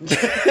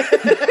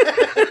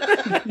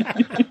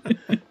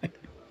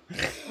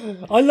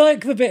 I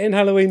like the bit in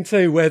Halloween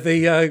 2 where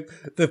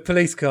the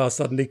police car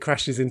suddenly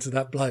crashes into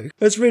that bloke.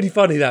 It's really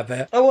funny, that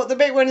bit. Oh, what, the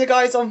bit when the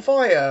guy's on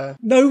fire?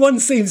 No one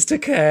seems to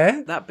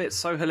care. That bit's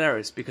so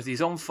hilarious because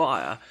he's on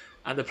fire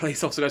and the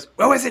police officer goes,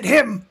 "Oh, is it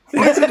him?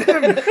 Oh, is it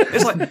him?"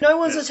 It's like, no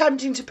one's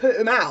attempting to put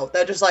him out.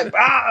 They're just like,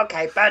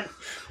 okay, Ben.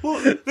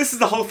 Well, this is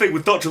the whole thing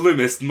with Dr.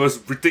 Loomis, the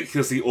most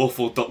ridiculously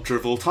awful doctor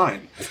of all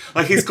time.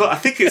 Like, he's got, I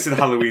think it's in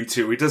Halloween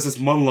 2, he does this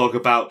monologue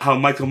about how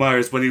Michael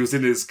Myers, when he was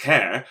in his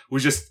care,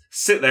 would just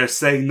sit there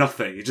saying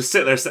nothing. He'd just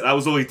sit there, that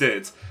was all he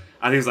did.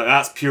 And he was like,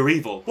 that's pure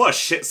evil. What a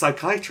shit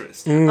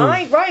psychiatrist.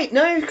 Right,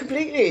 no,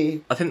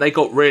 completely. I think they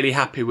got really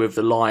happy with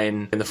the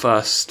line in the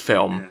first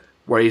film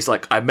where he's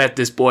like, "I met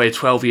this boy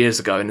 12 years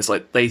ago," and it's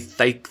like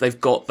they've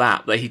got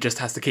that he just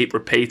has to keep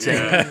repeating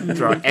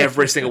throughout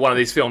every single one of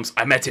these films.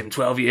 "I met him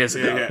 12 years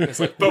ago." Yeah. It's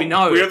like, but we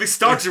know. We only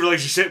started a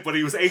relationship when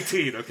he was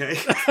 18, okay?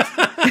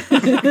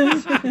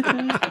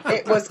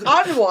 It was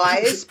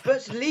unwise,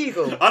 but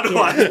legal.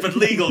 Unwise, but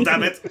legal,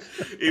 damn it.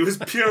 It was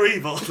pure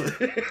evil.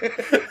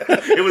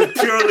 It was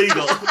pure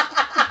legal.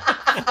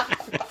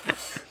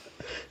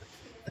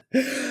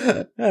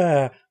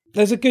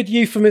 There's a good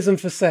euphemism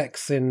for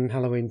sex in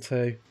Halloween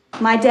 2.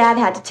 My dad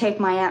had to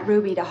take my Aunt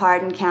Ruby to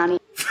Hardin County.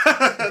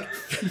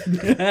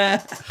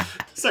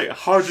 So,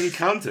 Hardin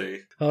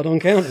County. Hardon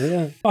County,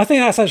 yeah. I think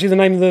that's actually the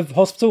name of the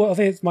hospital. I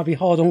think it might be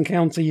Hardon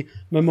County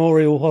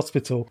Memorial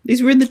Hospital.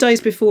 These were in the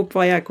days before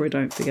Viagra,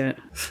 don't forget.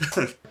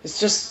 It's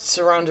just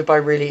surrounded by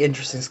really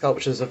interesting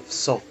sculptures of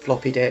soft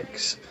floppy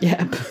dicks.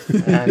 Yeah.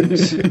 And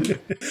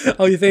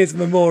Oh, you think it's a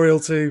memorial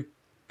to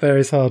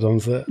various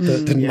hard-ons that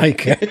didn't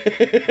make it?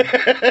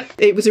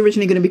 It was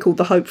originally going to be called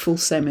the Hopeful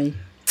Semi.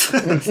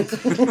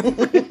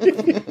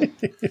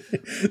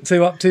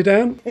 2 up, 2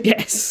 down?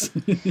 Yes.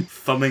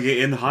 Thumbing it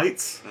in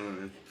heights? I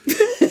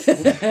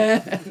don't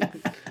know.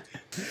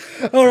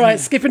 All right,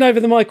 skipping over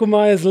the Michael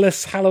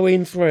Myers-less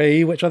Halloween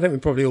 3, which I think we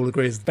probably all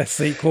agree is the best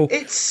sequel.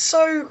 it's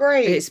so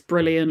great. It's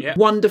brilliant. Yeah.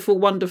 Wonderful,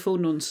 wonderful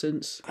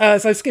nonsense.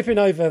 So skipping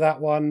over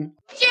that one.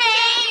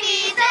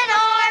 Jamie's an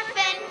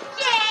orphan.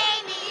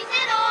 Jamie's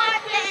an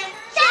orphan.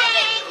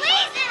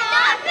 Jamie's an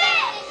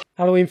orphan.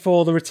 Halloween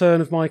 4, The Return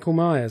of Michael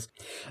Myers.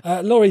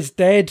 Laurie's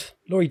dead.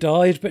 Laurie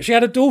died, but she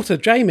had a daughter,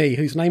 Jamie,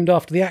 who's named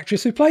after the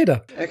actress who played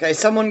her. Okay,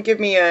 someone give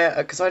me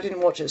because I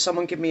didn't watch it,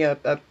 someone give me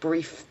a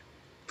brief...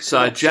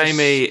 So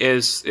Jamie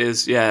is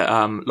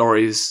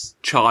Laurie's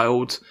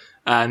child,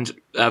 and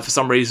for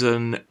some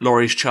reason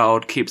Laurie's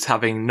child keeps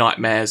having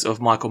nightmares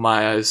of Michael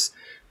Myers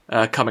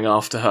coming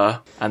after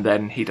her, and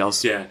then he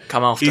does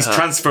come after He's her.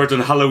 transferred on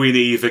Halloween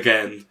Eve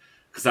again,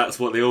 because that's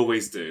what they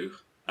always do.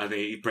 And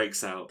he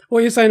breaks out. What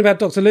you're saying about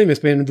Dr. Loomis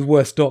being the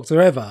worst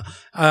doctor ever,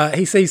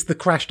 he sees the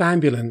crashed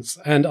ambulance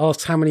and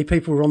asks how many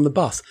people were on the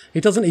bus. He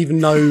doesn't even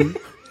know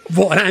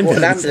what an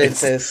ambulance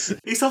is. is.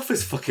 He's off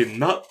his fucking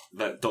nut,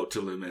 that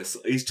Dr. Loomis.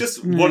 He's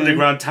just wandering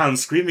around town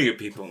screaming at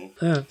people.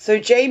 So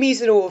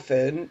Jamie's an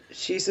orphan.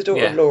 She's the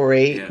daughter of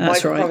Laurie. Yeah. That's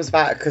Michael right. comes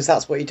back because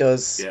that's what he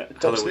does. Yeah,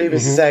 Dr. Halloween.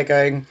 Loomis is there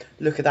going,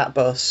 look at that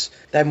bus.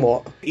 Then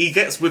what? He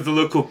gets with the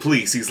local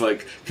police. He's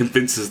like,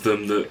 convinces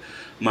them that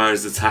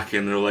Myers is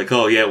attacking. They're like,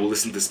 oh yeah, we'll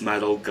listen to this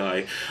mad old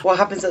guy. What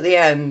happens at the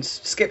end?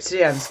 Skip to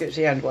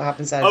the end. What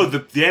happens then? Oh,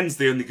 the end's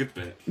the only good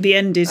bit. The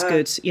end is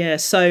good, yeah.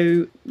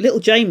 So, little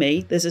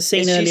Jamie, there's a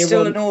scene is earlier she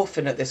still on. an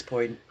orphan at this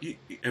point?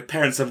 Her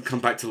parents haven't come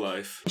back to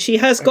life. She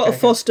has got a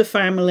foster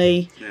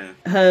family. Yeah.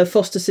 Her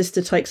foster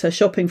sister takes her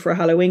shopping for a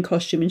Halloween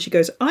costume and she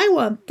goes, "I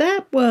want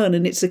that one."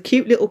 And it's a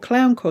cute little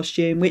clown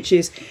costume, which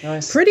is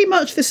Nice. pretty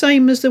much the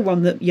same as the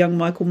one that young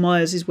Michael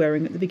Myers is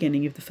wearing at the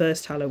beginning of the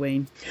first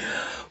Halloween.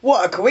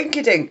 What a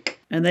coinkydink!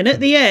 And then at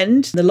the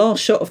end, the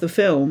last shot of the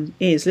film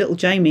is little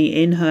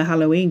Jamie in her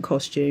Halloween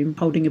costume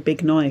holding a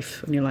big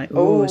knife. And you're like,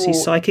 oh, is he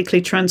psychically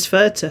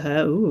transferred to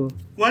her? Ooh.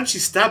 When she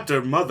stabbed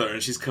her mother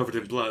and she's covered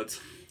in blood.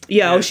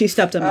 Yeah, she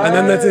stabbed her mother. And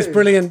then there's this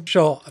brilliant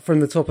shot from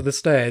the top of the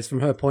stairs, from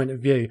her point of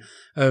view,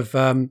 of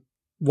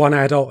one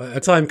adult at a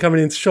time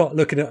coming into shot,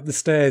 looking up the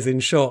stairs in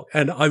shock.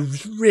 And I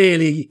was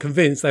really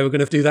convinced they were going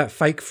to do that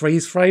fake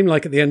freeze frame,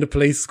 like at the end of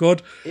Police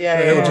Squad.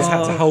 Yeah, They all just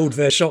had to hold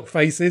their shocked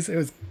faces. It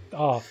was,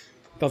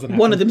 doesn't happen.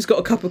 One of them's got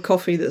a cup of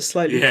coffee that's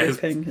slowly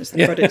dripping as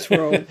the credits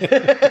roll.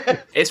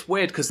 It's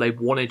weird because they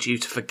wanted you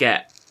to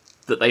forget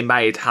that they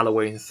made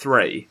Halloween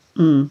 3.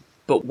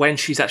 But when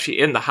she's actually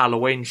in the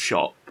Halloween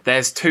shop,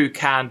 there's 2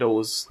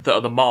 candles that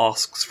are the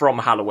masks from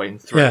Halloween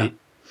 3. Yeah.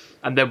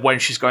 And then when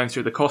she's going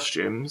through the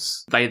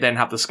costumes, they then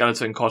have the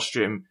skeleton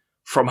costume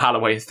from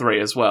Halloween 3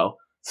 as well.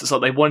 So it's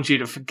like they wanted you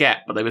to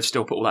forget, but they would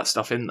still put all that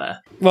stuff in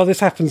there. Well, this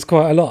happens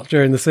quite a lot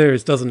during the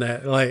series, doesn't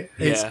it? Like,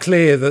 it's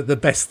clear that the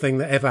best thing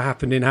that ever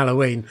happened in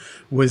Halloween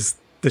was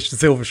the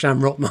Silver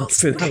Shamrock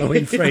mask in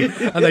Halloween 3.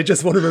 And they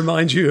just want to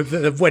remind you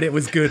of when it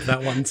was good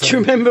that one time. Do you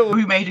remember when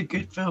we made a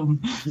good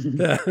film?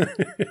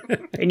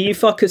 And you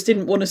fuckers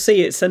didn't want to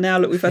see it, so now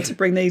look, we've had to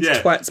bring these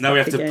twats now back we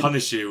have again. to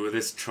punish you with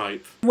this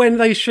tripe. When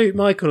they shoot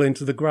Michael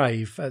into the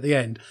grave at the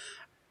end,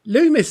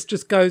 Loomis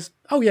just goes,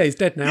 oh yeah, he's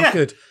dead now, Yeah.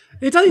 good.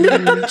 He doesn't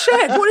even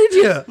check, what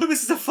idiot!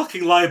 Loomis is a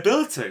fucking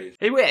liability.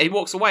 He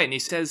walks away and he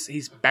says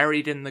he's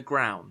buried in the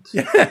ground.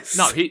 Yes.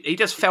 No, he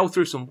just fell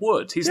through some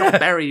wood. He's not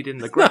buried in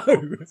the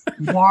ground.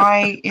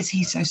 Why is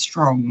he so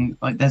strong?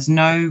 Like, there's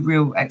no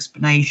real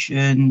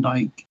explanation.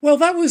 Like, Well,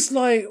 that was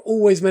like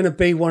always meant to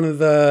be one of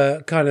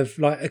the kind of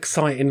like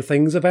exciting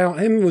things about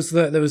him, was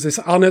that there was this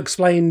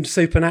unexplained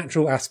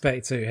supernatural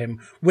aspect to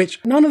him,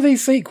 which none of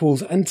these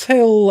sequels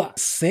until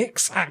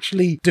 6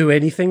 actually do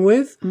anything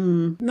with.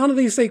 None of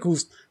these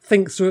sequels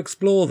thinks to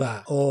explore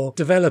that or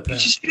develop it it.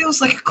 just feels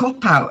like a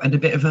cop out and a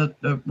bit of a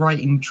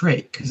writing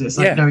trick, because it's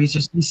like, no,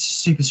 he's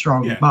super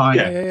strong.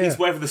 Bye. He's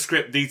whatever the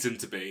script needs him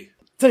to be.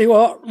 Tell you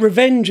what,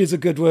 revenge is a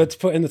good word to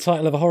put in the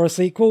title of a horror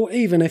sequel,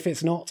 even if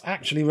it's not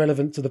actually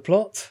relevant to the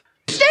plot.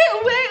 Stay away,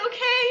 okay?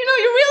 You know,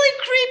 you're really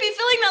creepy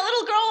filling that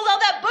little girl with all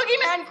that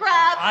boogeyman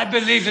crap. I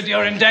believe that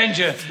you're in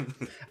danger.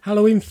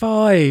 Halloween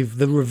 5,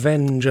 The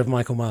Revenge of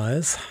Michael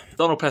Myers.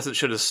 Donald Pleasance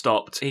should have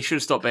stopped. He should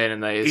have stopped being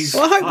in these.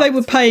 Well, I hope they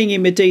were paying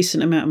him a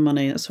decent amount of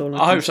money, that's all I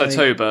can hope so say.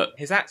 too, but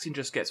his acting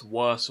just gets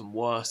worse and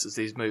worse as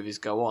these movies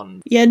go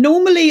on. Yeah,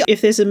 normally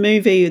if there's a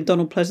movie and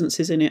Donald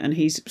Pleasance is in it and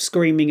he's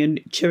screaming and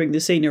chewing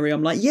the scenery,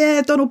 I'm like,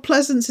 yeah, Donald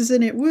Pleasance is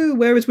in it, woo.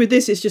 Whereas with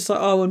this, it's just like,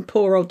 oh, and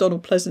poor old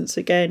Donald Pleasance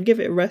again. Give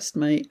it a rest,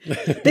 mate.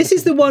 This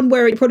is the one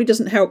where it probably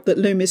doesn't help that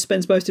Loomis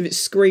spends most of it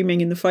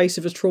screaming in the face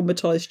of a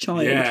traumatised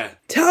child. Yeah.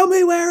 Tell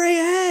me where he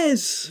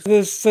is!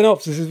 The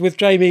synopsis is, with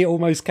Jamie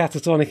almost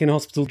catatonic in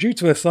hospital due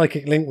to a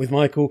psychic link with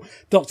Michael,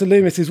 Dr.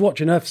 Loomis is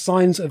watching her for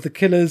signs of the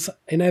killer's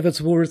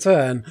inevitable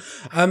return.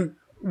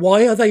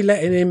 Why are they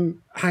letting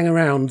him hang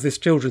around this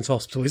children's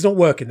hospital? He's not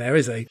working there,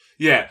 is he?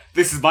 Yeah,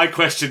 this is my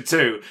question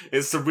too.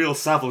 It's some real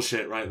Savile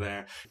shit right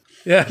there.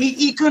 Yeah,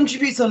 he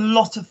contributes a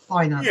lot of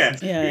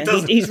finances. Yeah,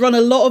 Yeah, he's run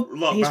a lot of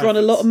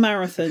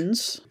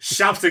marathons,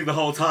 shouting the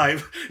whole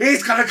time,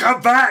 "He's gonna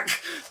come back!"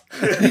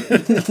 But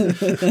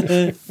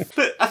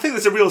I think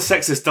there's a real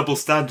sexist double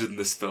standard in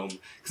this film,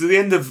 because at the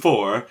end of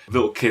 4,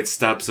 little kid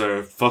stabs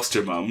her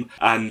foster mum,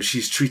 and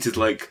she's treated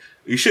like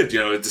you should,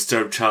 a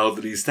disturbed child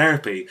that needs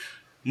therapy.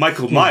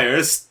 Michael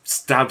Myers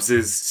stabs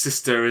his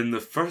sister in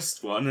the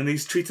first one, and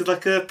he's treated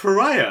like a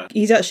pariah.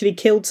 He's actually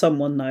killed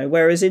someone, though,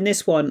 whereas in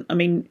this one, I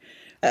mean,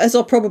 as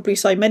I'll probably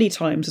say many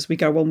times as we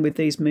go on with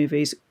these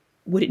movies,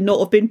 would it not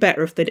have been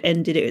better if they'd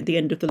ended it at the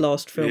end of the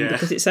last film? Yeah.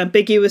 Because it's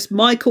ambiguous.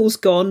 Michael's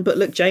gone, but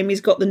look,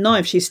 Jamie's got the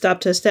knife. She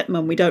stabbed her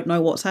stepmom. We don't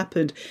know what's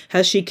happened.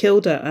 Has she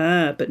killed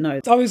her? But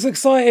no. I was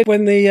excited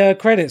when the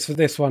credits for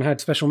this one had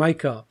special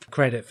makeup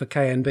credit for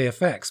KNB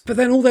effects, but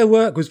then all their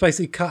work was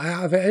basically cut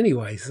out of it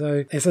anyway,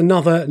 so it's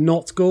another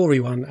not gory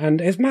one.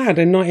 And it's mad,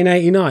 in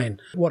 1989,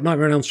 what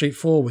Nightmare on Elm Street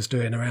 4 was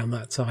doing around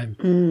that time.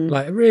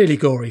 Like, a really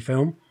gory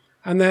film.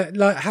 And they're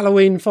like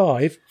Halloween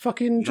 5,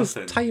 fucking just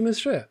tame as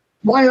shit.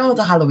 Why are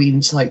the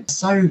Halloweens like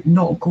so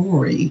not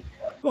gory?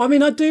 Well, I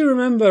mean, I do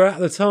remember at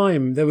the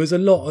time there was a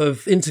lot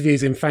of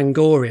interviews in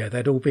Fangoria.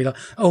 They'd all be like,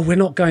 "Oh, we're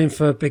not going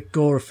for big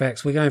gore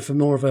effects. We're going for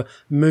more of a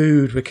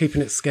mood. We're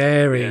keeping it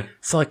scary,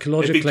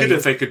 psychologically." It'd be good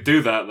if they could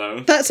do that,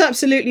 though. That's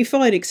absolutely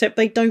fine, except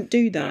they don't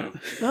do that.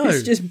 No.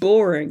 It's just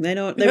boring.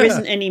 There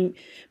isn't any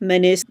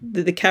menace.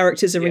 The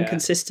characters are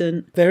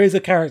inconsistent. There is a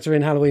character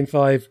in Halloween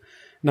 5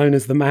 known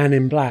as the Man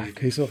in Black,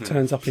 who sort of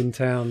turns up in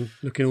town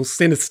looking all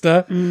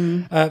sinister.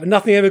 But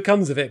nothing ever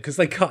comes of it because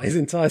they cut his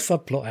entire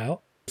subplot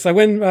out. So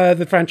when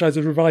the franchise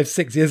was revived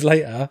 6 years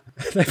later,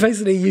 they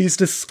basically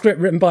used a script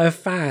written by a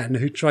fan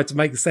who tried to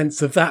make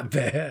sense of that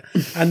bit.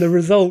 And the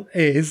result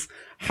is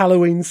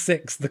Halloween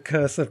 6, The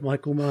Curse of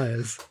Michael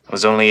Myers. I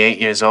was only 8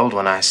 years old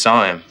when I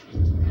saw him,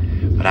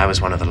 but I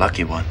was one of the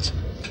lucky ones.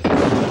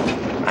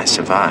 I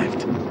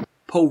survived.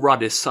 Paul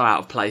Rudd is so out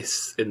of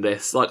place in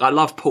this. Like, I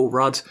love Paul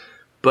Rudd,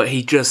 but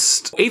he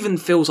just even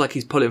feels like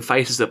he's pulling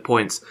faces at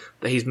points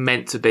that he's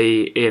meant to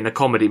be in a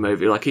comedy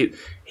movie. Like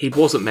he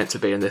wasn't meant to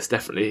be in this,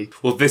 definitely.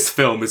 Well, this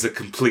film is a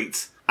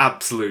complete,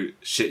 absolute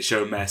shit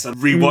show mess, and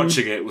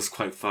rewatching it was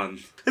quite fun.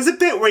 There's a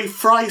bit where he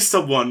fries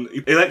someone,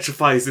 he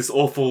electrifies this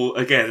awful,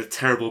 again, a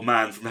terrible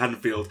man from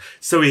Haddonfield,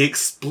 so he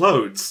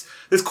explodes.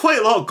 There's quite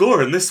a lot of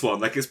gore in this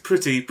one, like it's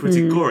pretty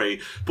gory.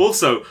 But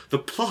also, the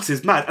plot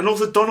is mad, and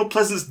also Donald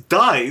Pleasence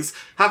dies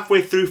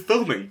halfway through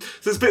filming.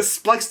 So it's a bit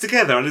spliced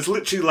together, and it's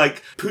literally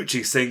like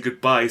Poochie saying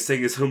goodbye,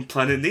 saying his home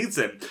planet needs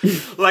him.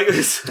 Like,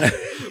 there's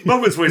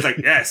moments where he's like,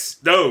 yes,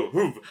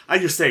 no,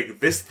 and you're saying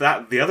this,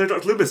 that, the other,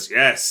 Dr. Loomis,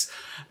 yes.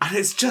 And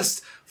it's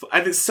just,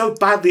 and it's so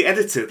badly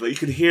edited, like you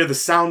can hear the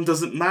sound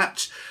doesn't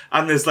match,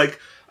 and there's like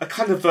a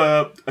kind of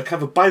a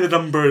by the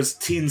numbers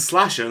teen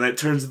slasher, and then it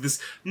turns into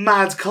this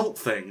mad cult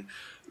thing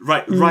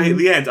right at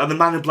the end, and the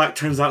Man in Black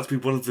turns out to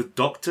be one of the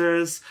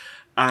doctors,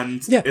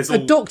 and it's a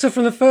doctor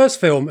from the first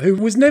film who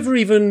was never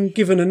even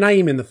given a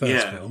name in the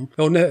first film,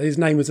 or his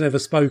name was never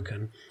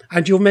spoken,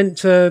 and you're meant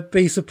to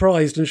be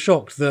surprised and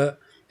shocked that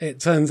it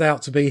turns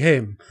out to be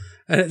him.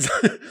 And it's,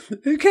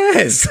 who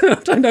cares? I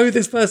don't know who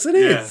this person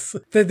is.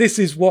 This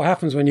is what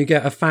happens when you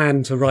get a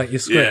fan to write your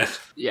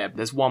script. Yeah,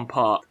 there's one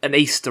part, an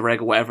Easter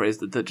egg or whatever it is,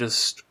 that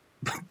just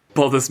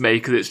bothers me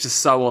because it's just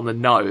so on the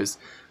nose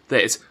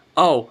that it's,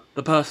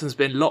 the person's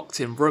been locked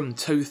in room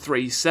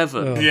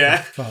 237. Oh,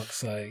 for fuck's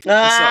sake.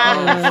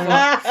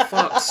 For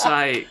fuck's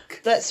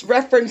sake. Let's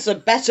reference a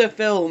better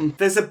film.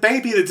 There's a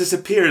baby that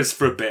disappears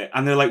for a bit,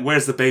 and they're like,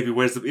 where's the baby?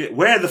 Where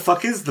the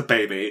fuck is the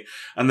baby?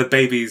 And the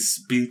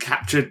baby's been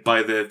captured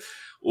by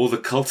all the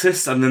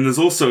cultists, and then there's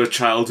also a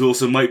child who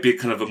also might be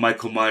kind of a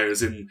Michael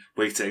Myers in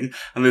waiting,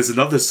 and there's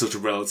another sort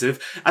of relative,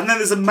 and then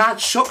there's a mad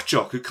shock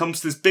jock who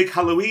comes to this big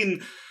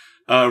Halloween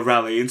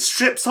rally and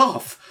strips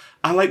off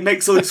and like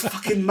makes all these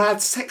fucking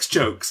mad sex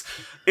jokes.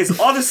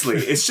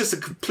 It's just a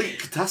complete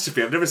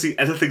catastrophe. I've never seen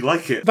anything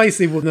like it.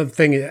 Basically, the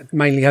thing it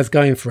mainly has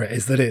going for it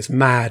is that it's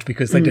mad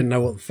because they didn't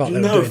know what the fuck they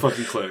were doing. No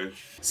fucking clue.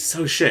 It's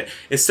so shit.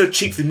 It's so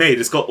cheaply made.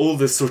 It's got all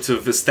the sort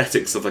of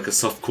aesthetics of like a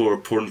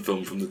softcore porn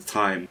film from the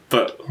time,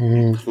 but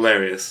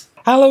hilarious.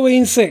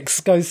 Halloween 6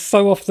 goes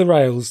so off the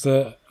rails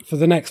that for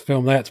the next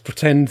film they had to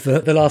pretend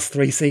that the last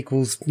 3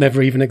 sequels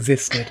never even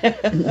existed.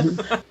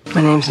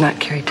 My name's not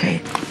Carrie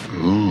Tate.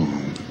 Ooh.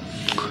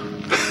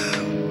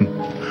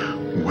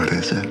 What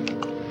is it?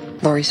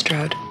 Laurie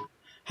Strode.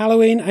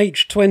 Halloween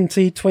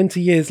H20, 20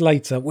 years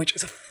later, which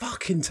is a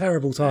fucking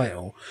terrible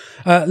title.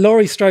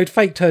 Laurie Strode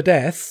faked her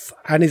death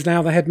and is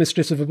now the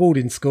headmistress of a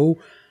boarding school,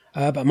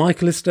 but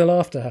Michael is still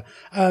after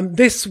her.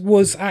 This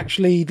was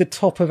actually the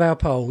top of our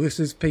poll. This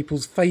is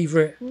people's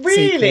favourite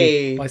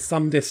sequel by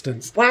some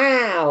distance.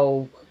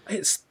 Wow.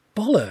 It's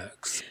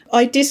bollocks.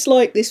 I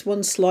dislike this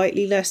one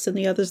slightly less than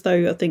the others,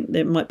 though. I think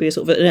there might be a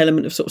sort of an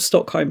element of sort of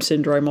Stockholm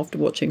syndrome after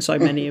watching so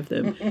many of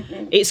them.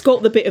 It's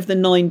got the bit of the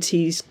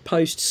 90s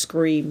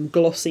post-Scream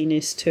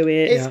glossiness to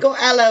it. It's got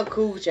LL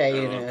Cool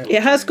J in it.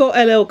 It has got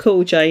LL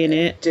Cool J in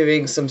it.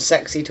 Doing some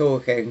sexy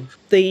talking.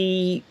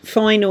 The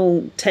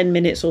final 10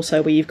 minutes or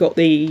so where you've got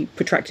the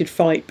protracted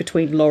fight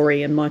between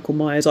Laurie and Michael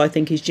Myers, I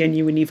think is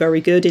genuinely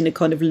very good in a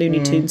kind of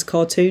Looney Tunes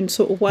cartoon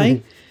sort of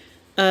way.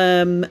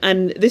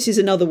 And this is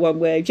another one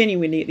where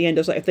genuinely at the end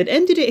I was like, if they'd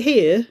ended it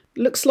here,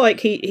 looks like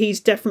he's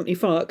definitely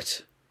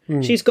fucked.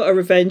 She's got her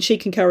revenge, she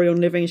can carry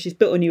on living, she's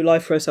built a new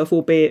life for herself,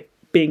 albeit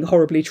being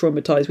horribly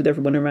traumatised with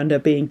everyone around her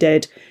being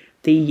dead.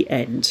 The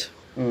end.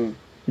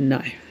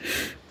 No.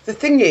 The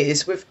thing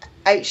is, with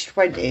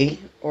H20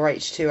 or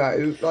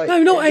H2O, like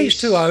no, not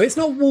H2O. It's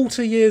not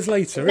Walter years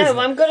later. No, is it?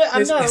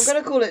 I'm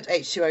gonna call it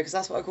H2O because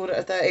that's what I called it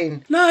at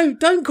 13. No,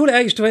 don't call it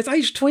H2O. It's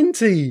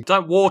H20.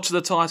 Don't water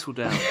the title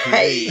down.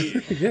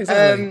 Hey, Yeah,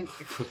 exactly.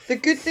 the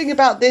good thing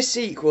about this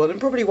sequel,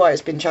 and probably why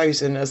it's been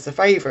chosen as the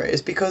favourite,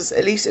 is because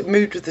at least it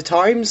moved with the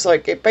times.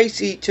 Like it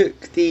basically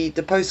took the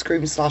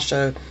post-Scream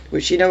slasher,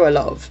 which you know I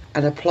love,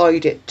 and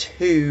applied it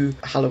to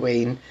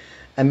Halloween.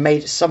 And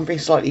made something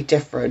slightly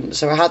different.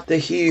 So I had the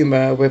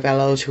humour with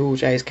LL Cool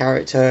J's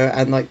character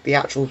and like the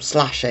actual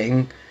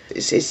slashing.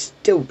 It's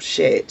still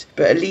shit,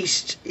 but at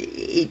least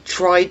he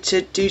tried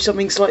to do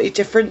something slightly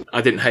different.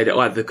 I didn't hate it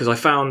either because I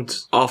found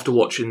after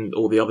watching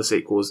all the other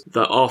sequels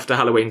that after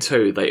Halloween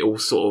 2 they all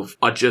sort of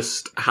are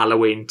just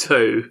Halloween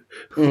 2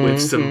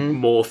 with some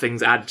more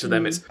things added to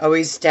them. It's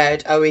he's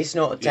dead, he's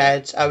not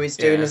dead, he's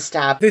doing a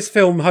stab. This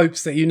film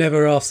hopes that you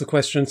never ask the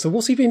question, so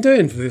what's he been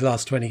doing for the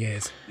last 20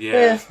 years? Oh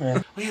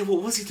yeah,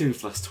 what was he doing for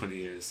the last 20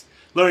 years?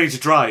 Learning to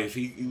drive.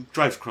 He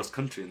drives cross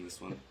country in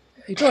this one.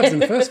 He drives in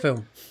the first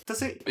film.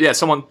 Does he? Yeah,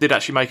 someone did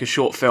actually make a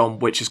short film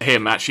which is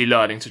him actually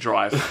learning to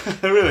drive.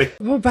 Really?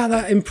 What about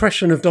that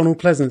impression of Donald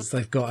Pleasence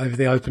they've got over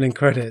the opening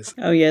credits?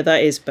 Oh yeah,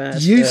 that is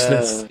bad.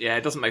 Useless. Yeah,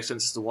 it doesn't make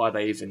sense as to why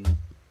they even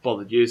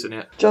bothered using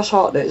it. Josh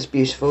Hartnett is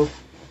beautiful.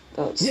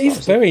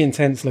 He's very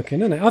intense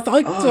looking, isn't it?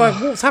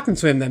 What's happened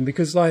to him then?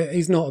 Because like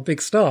he's not a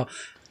big star.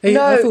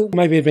 I thought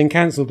maybe he'd been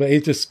cancelled, but he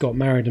just got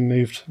married and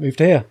moved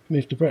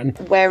to Britain.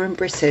 Where in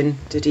Britain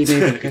did he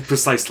move?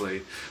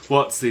 Precisely.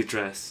 What's the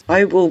address?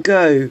 I will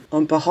go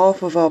on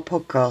behalf of our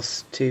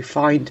podcast to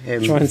find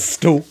him. Try and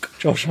stalk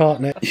Josh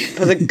Hartnett.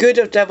 For the good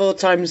of Devil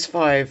Times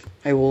 5,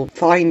 I will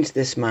find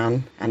this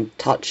man and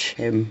touch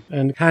him.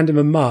 And hand him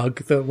a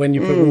mug that when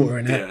you put water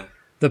in it,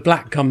 the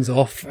black comes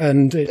off.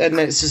 And then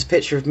it's just a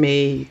picture of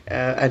me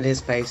and his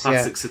face.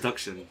 Classic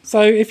seduction.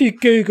 So if you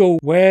Google,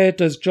 where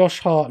does Josh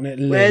Hartnett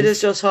live? Where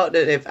does Josh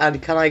Hartnett live?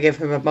 And can I give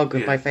him a mug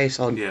with my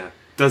face on? Yeah.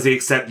 Does he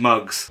accept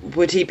mugs?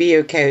 Would he be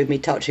okay with me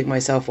touching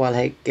myself while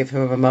I give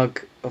him a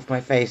mug of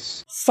my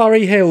face?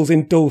 Surrey Hills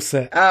in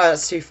Dorset. Oh,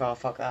 that's too far.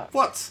 Fuck that.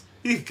 What?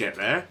 You can get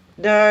there.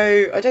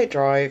 No, I don't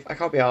drive. I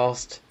can't be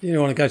arsed. You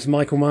don't want to go to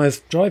Michael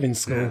Myers driving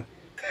school.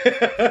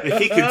 If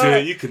he can do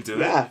it, you can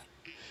do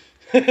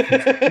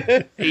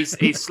it.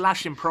 He's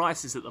slashing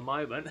prices at the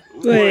moment.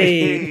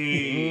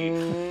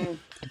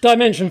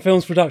 Dimension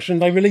Films production,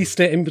 they released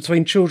it in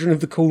between Children of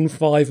the Corn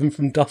 5 and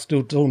From Dusk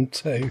Till Dawn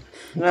 2.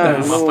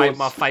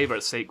 My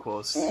favourite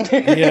sequels.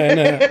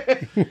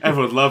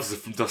 Everyone loves the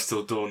From Dusk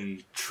Till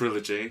Dawn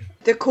trilogy.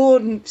 The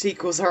Corn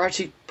sequels are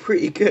actually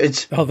pretty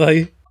good. Are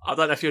they? I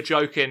don't know if you're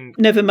joking.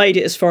 Never made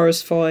it as far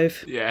as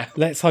 5. Yeah.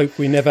 Let's hope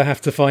we never have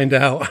to find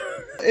out.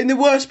 In the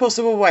worst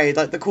possible way,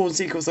 like the Corn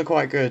sequels are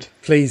quite good.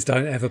 Please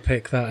don't ever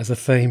pick that as a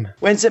theme.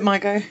 When's it my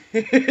go?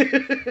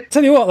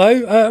 Tell you what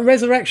though,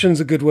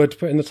 resurrection's a good word to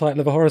put in the title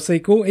of a horror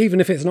sequel,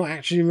 even if it's not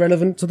actually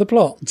relevant to the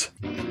plot.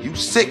 You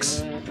 6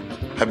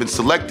 have been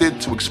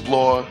selected to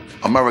explore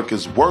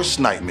America's worst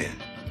nightmare.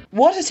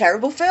 What a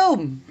terrible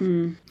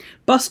film.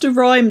 Buster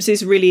Rhymes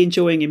is really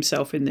enjoying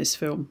himself in this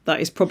film.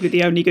 That is probably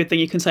the only good thing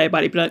you can say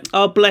about it. But like,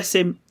 oh, bless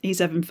him, he's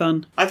having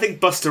fun. I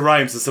think Buster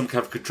Rhymes has some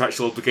kind of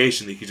contractual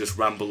obligation that he could just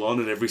ramble on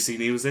in every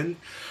scene he was in.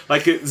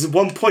 Like, there's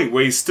one point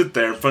where he stood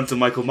there in front of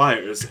Michael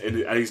Myers, and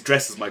he's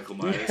dressed as Michael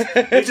Myers.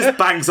 He just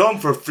bangs on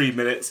for 3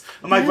 minutes,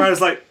 and Michael Myers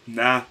is like,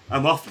 nah,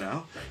 I'm off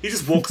now. He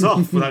just walks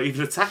off without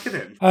even attacking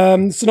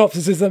him.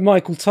 Synopsis is that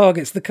Michael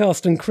targets the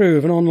cast and crew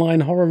of an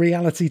online horror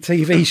reality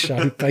TV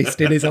show based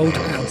in his old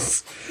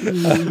house.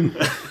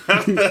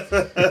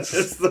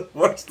 It's the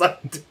worst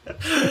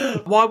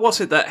idea. Why was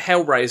it that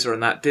Hellraiser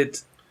and that did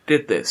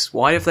this?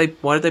 Why did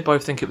they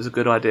both think it was a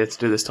good idea to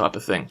do this type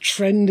of thing?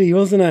 Trendy,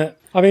 wasn't it?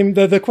 I mean,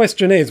 the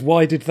question is,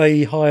 why did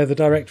they hire the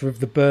director of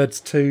The Birds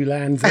 2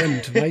 Land's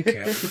End to make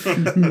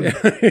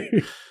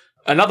it?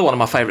 Another one of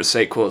my favourite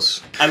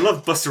sequels. I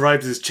love Buster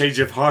Rhymes' change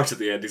of heart at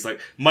the end. He's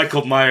like,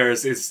 Michael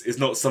Myers is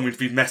not someone to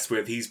be messed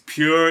with. He's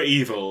pure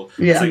evil.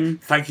 Yeah. It's like,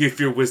 thank you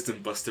for your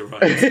wisdom, Buster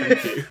Rhymes.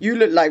 Thank you. You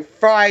look like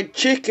fried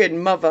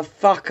chicken,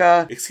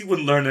 motherfucker. Because he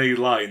wouldn't learn any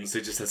lines, so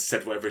he just has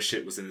said whatever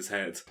shit was in his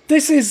head.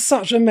 This is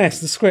such a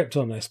mess, the script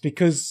on this,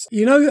 because,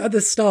 you know, at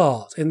the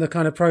start, in the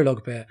kind of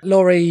prologue bit,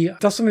 Laurie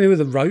does something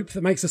with a rope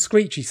that makes a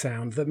screechy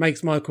sound that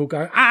makes Michael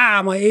go,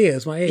 ah, my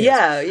ears.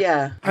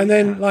 Yeah. And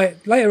then,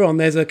 like, later on,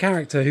 there's a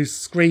character who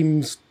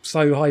screams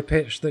so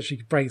high-pitched that she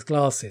breaks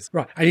glasses.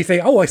 Right, and you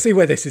think, oh, I see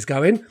where this is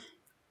going.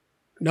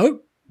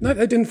 Nope, they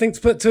didn't think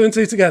to put 2 and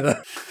 2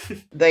 together.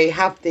 They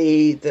have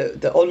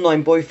the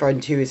online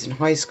boyfriend who is in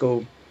high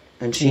school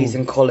and she's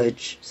in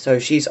college, so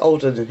she's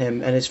older than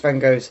him, and his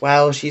friend goes,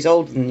 well, she's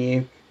older than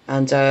you,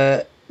 and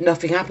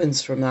nothing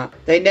happens from that.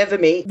 They never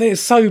meet. They're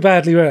so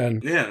badly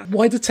written. Yeah.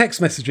 Why do text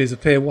messages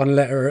appear one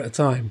letter at a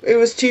time? It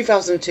was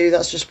 2002,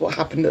 that's just what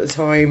happened at the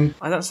time.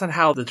 I don't understand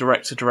how the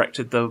director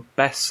directed the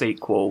best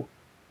sequel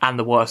and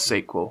the worst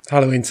sequel.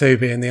 Halloween 2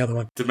 being the other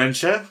one.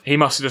 Dementia? He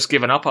must have just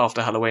given up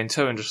after Halloween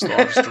 2 and just thought,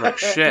 I'll just direct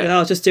shit. Yeah,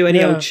 I'll just do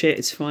any old shit,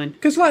 it's fine.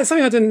 Because, like,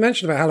 something I didn't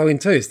mention about Halloween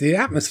 2 is the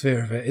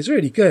atmosphere of it is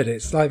really good.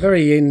 It's, like,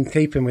 very in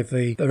keeping with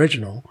the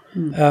original.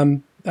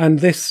 And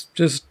this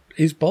just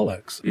is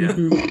bollocks. Yeah.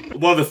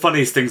 One of the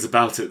funniest things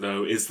about it,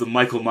 though, is the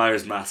Michael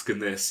Myers mask in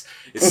this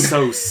is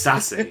so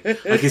sassy.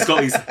 Like, he's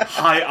got these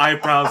high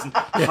eyebrows and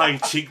high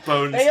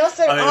cheekbones. They are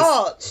so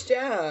arched,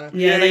 yeah.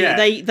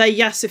 They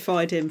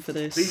yassified him for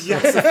this. They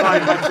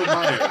yassified Michael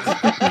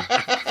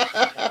Myers.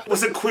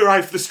 Wasn't Queer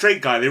Eye for the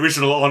Straight Guy, the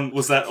original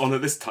was that on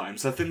at this time,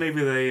 so I think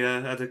maybe they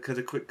had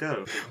a quick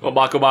go. Well,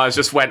 Michael Myers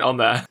just went on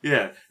there.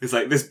 Yeah, it's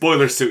like, this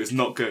boiler suit is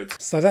not good.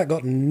 So that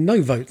got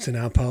no votes in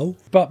our poll.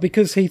 But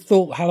because he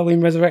thought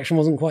Halloween Resurrection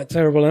wasn't quite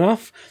terrible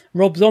enough,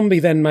 Rob Zombie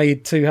then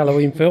made 2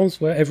 Halloween films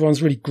where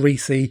everyone's really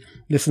greasy,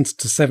 listens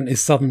to 70s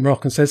Southern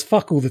rock and says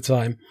fuck all the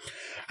time.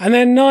 And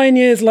then 9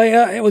 years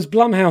later, it was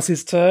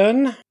Blumhouse's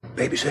turn.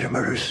 Babysitter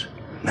Murders,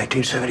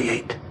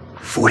 1978.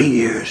 40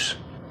 years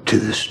to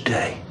this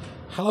day.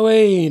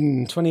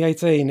 Halloween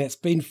 2018. It's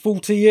been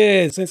 40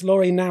 years since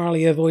Laurie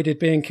narrowly avoided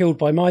being killed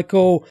by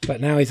Michael,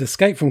 but now he's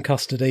escaped from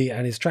custody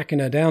and is tracking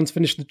her down to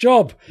finish the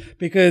job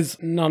because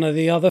none of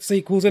the other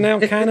sequels are now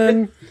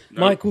canon.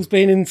 No. Michael's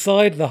been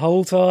inside the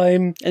whole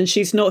time. And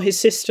she's not his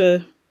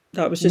sister.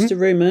 That was just a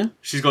rumour.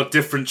 She's got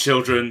different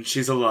children.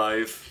 She's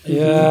alive.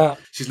 Yeah.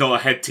 She's not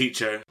a head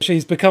teacher.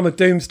 She's become a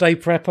doomsday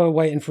prepper,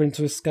 waiting for him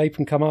to escape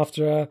and come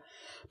after her.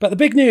 But the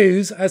big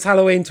news, as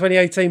Halloween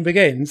 2018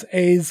 begins,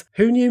 is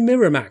who knew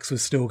Miramax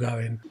was still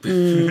going?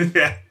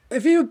 Yeah.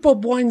 If you were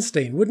Bob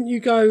Weinstein, wouldn't you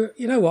go,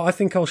 you know what, I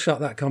think I'll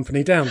shut that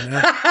company down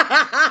now?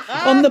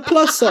 On the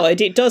plus side,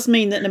 it does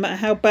mean that no matter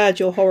how bad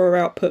your horror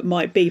output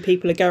might be,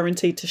 people are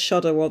guaranteed to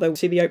shudder while they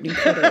see the opening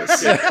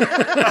credits.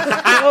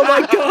 Oh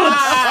my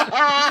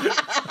God!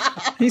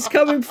 He's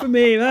coming for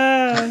me,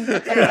 man.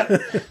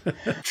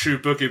 True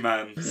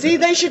boogeyman. See,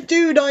 they should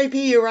do an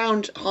IP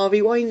around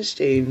Harvey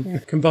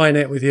Weinstein. Combine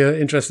it with your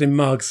interest in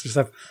mugs. Just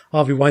have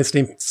Harvey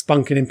Weinstein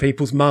spunking in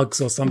people's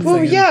mugs or something.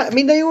 Well, yeah, I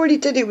mean, they already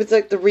did it with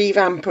like the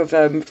revamp of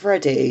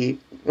Freddy,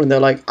 when they're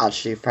like,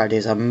 actually,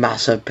 Freddy's a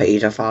massive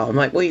paedophile. I'm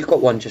like, well, you've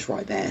got one just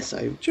right there, so...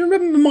 Do you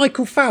remember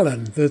Michael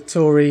Fallon, the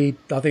Tory,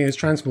 I think it was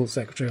Transport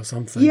Secretary or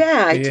something?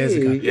 Yeah, I years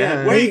do. ago?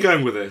 Yeah. Where are you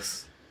going with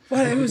this?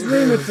 Well, it was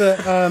rumoured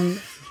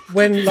that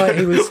when like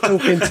he was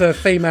talking to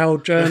female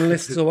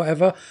journalists or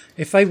whatever,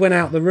 if they went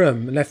out the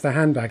room and left their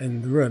handbag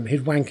in the room,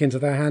 he'd wank into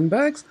their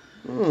handbags.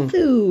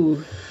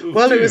 Ooh.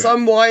 Well, it was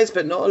unwise,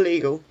 but not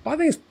illegal. I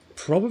think it's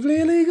probably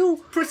illegal.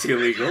 Pretty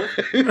illegal.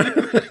 I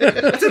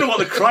don't know what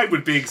the crime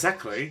would be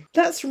exactly.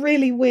 That's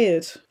really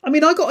weird. I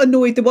mean, I got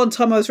annoyed the one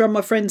time I was around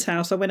my friend's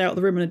house. I went out of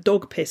the room and a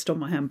dog pissed on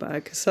my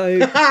handbag.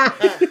 So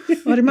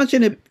I'd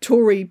imagine a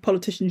Tory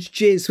politician's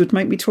jizz would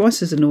make me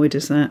twice as annoyed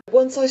as that.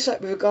 Once I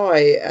slept with a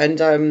guy,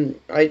 and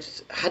I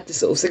had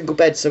this little single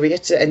bed, so we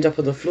had to end up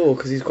on the floor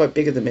because he's quite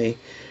bigger than me.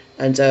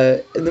 And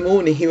in the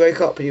morning, he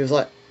woke up and he was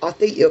like, I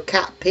think your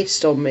cat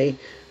pissed on me.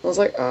 I was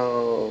like,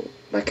 oh,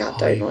 my cat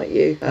don't like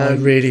you. I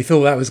really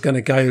thought that was going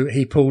to go.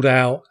 He pulled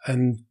out,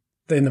 and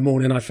in the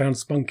morning I found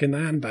spunk in the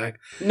handbag.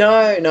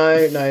 No,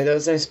 there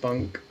was no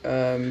spunk.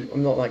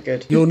 I'm not that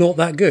good. You're not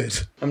that good?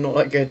 I'm not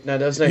that good. No,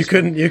 there was no You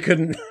spunk.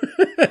 couldn't.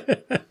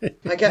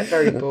 I get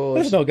very bored.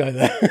 Let's not go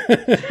there.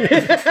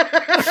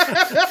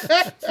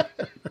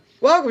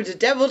 Welcome to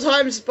Devil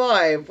Times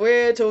 5.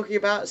 We're talking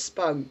about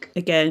spunk.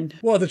 Again.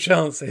 What are the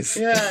chances?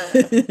 Yeah.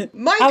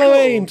 Michael!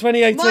 Halloween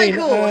 2018.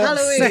 Michael,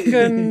 Halloween.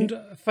 Second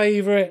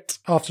favourite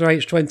after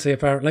H20,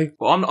 apparently.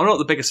 Well, I'm not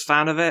the biggest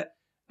fan of it,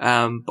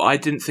 but I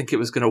didn't think it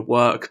was going to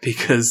work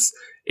because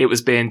it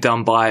was being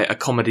done by a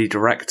comedy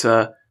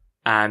director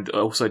and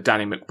also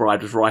Danny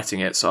McBride was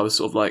writing it. So I was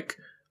sort of like,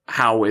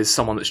 how is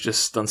someone that's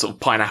just done sort of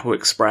Pineapple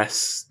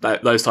Express,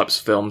 those types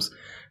of films,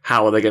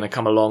 how are they going to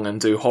come along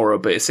and do horror?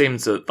 But it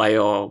seems that they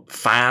are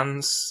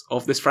fans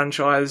of this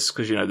franchise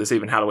because, you know, there's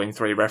even Halloween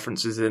 3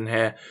 references in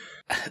here.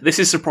 This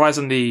is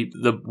surprisingly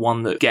the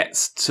one that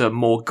gets to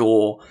more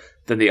gore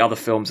than the other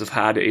films have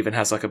had. It even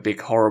has like a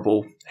big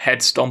horrible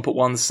head stomp at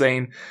one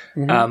scene.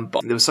 Mm-hmm.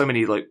 But there were so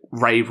many like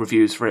rave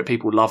reviews for it,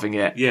 people loving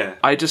it. Yeah.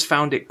 I just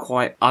found it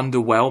quite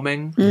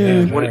underwhelming.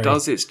 Yeah, What it very.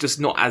 does, it's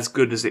just not as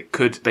good as it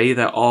could be.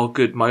 There are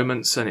good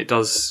moments and it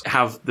does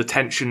have the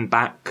tension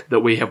back that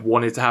we have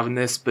wanted to have in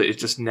this, but it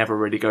just never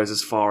really goes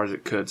as far as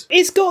it could.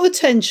 It's got the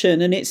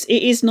tension and it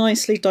is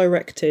nicely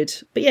directed.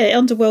 But yeah,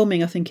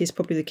 underwhelming I think is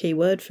probably the key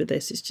word for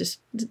this. It's just,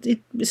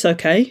 it's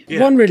okay.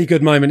 Yeah. One really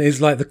good moment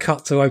is like the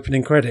cut to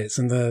opening credits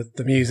and the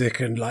music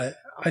and like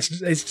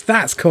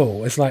that's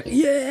cool. It's like,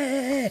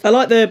 yeah. I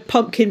like the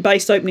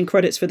pumpkin-based opening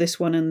credits for this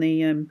one, and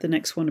the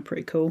next one are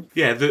pretty cool.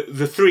 Yeah,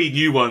 the three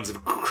new ones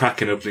have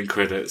cracking opening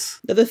credits.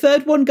 The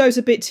third one goes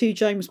a bit too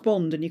James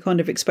Bond, and you're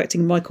kind of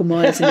expecting Michael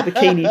Myers in a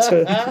bikini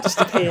to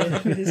just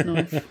appear with his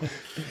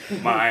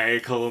knife.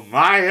 Michael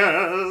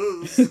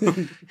Myers,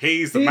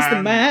 he's the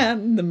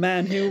man. The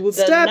man who will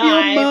stab your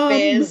mum. The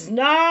knife is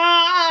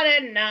not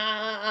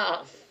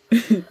enough.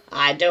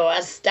 I do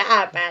a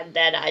stab and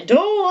then I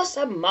do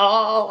some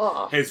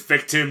more. His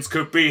victims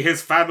could be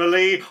his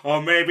family, or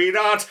maybe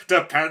not.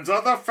 Depends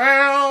on the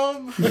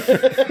film.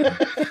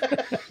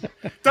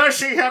 Does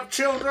she have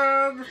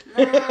children?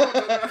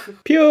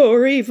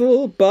 Pure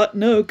evil, but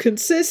no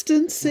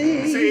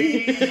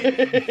consistency.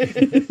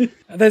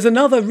 There's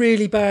another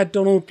really bad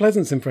Donald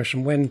Pleasance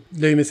impression when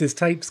Loomis's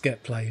tapes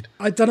get played.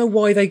 I don't know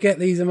why they get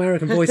these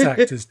American voice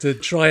actors to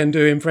try and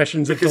do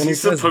impressions of Because Donald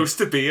he's Pleasance. supposed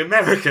to be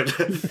American.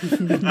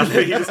 And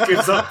then he just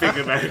gives up being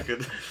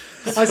American.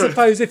 I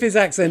suppose if his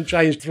accent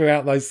changed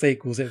throughout those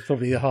sequels, it's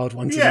probably a hard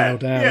one to nail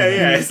down.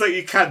 Yeah. It's like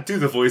you can't do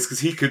the voice because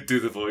he could do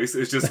the voice.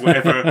 It's just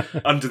whatever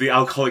under the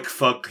alcoholic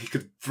fug he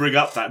could bring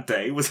up that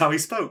day was how he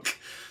spoke.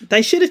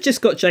 They should have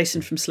just got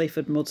Jason from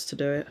Sleaford Mods to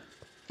do it.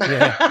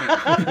 Yeah.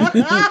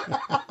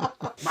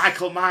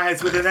 Michael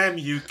Myers with an M,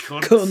 you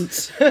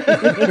cunt.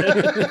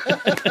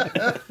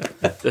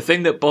 The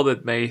thing that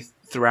bothered me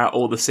throughout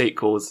all the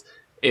sequels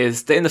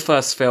is that in the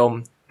first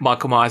film,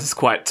 Michael Myers is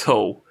quite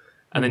tall.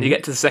 And then you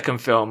get to the second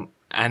film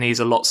and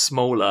he's a lot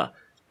smaller.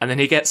 And then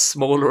he gets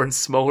smaller and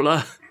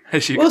smaller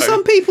as you go. Well,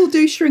 some people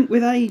do shrink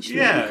with age.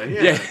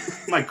 Yeah.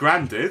 My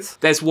gran did.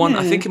 There's one,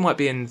 I think it might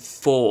be in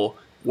 4,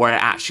 where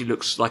it actually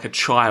looks like a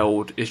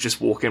child is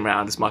just walking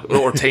around as Michael,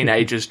 or a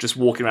teenager's just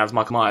walking around as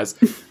Michael Myers.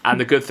 And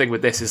the good thing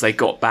with this is they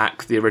got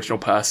back the original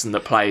person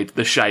that played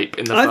the Shape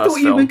in the first film. I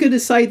thought you were going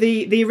to say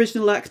the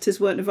original actors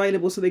weren't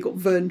available, so they got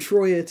Vern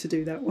Troyer to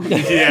do that one.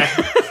 Yeah.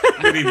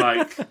 Mini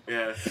Mike.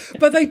 Yeah.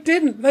 But they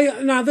didn't.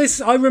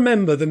 I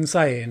remember them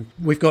saying,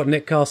 we've got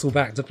Nick Castle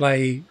back to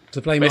play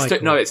to play But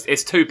Michael.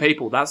 it's two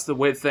people. That's the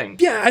weird thing.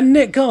 Yeah, and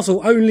Nick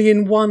Castle only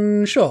in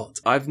one shot.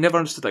 I've never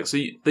understood that. So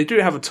they do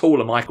have a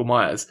taller Michael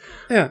Myers.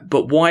 Yeah.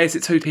 But why is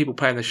it two people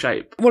playing the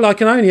shape? Well, I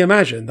can only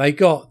imagine they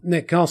got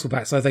Nick Castle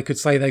back so they could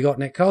say they got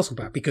Nick Castle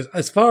back, because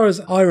as far as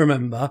I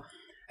remember,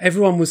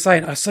 everyone was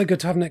saying, oh, it's so good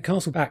to have Nick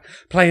Castle back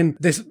playing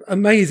this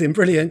amazing,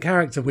 brilliant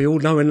character we all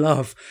know and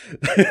love.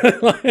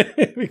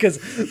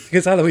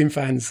 because Halloween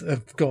fans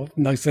have got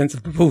no sense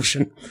of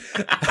proportion.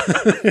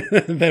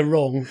 They're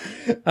wrong.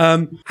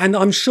 And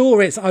I'm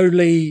sure it's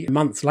only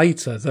months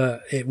later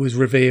that it was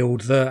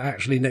revealed that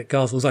actually Nick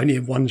Castle's only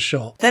in one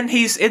shot. Then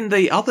he's in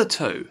the other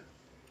two.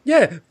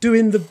 Yeah,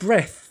 doing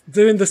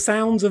the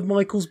sounds of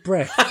Michael's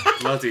breath.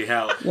 Bloody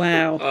hell.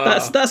 Wow.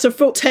 That's a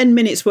full 10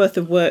 minutes worth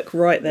of work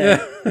right there.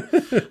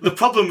 Yeah. The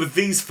problem with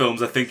these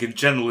films, I think, in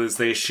general, is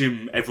they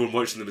assume everyone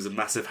watching them is a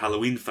massive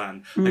Halloween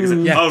fan. Like, it's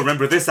like, oh,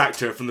 remember this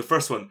actor from the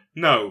first one?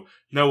 No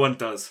one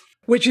does.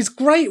 Which is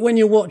great when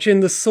you're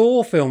watching the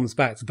Saw films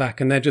back to back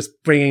and they're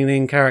just bringing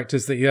in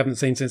characters that you haven't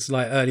seen since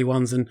like early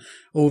ones and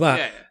all that.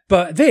 Yeah.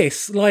 But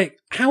this, like,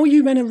 how are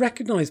you meant to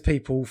recognise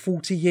people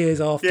 40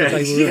 years after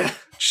they were a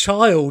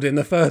child in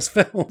the first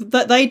film?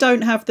 That they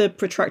don't have the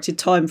protracted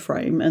time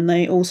frame, and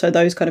they also,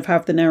 those kind of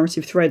have the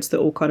narrative threads that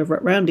all kind of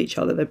wrap around each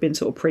other. They've been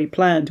sort of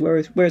pre-planned,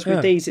 whereas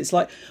with these, it's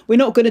like, we're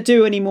not going to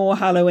do any more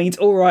Halloweens.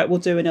 All right, we'll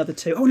do another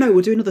 2. Oh no,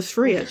 we'll do another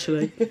 3,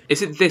 actually.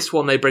 Is it this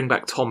one they bring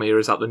back Tommy, or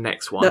is that the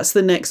next one? That's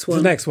the next one.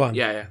 The next one.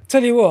 Yeah.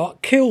 Tell you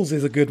what, kills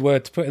is a good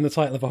word to put in the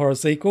title of a horror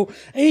sequel,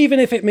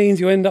 even if it means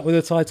you end up with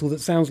a title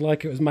that sounds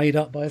like it was made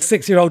up by a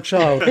 6-year-old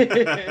child.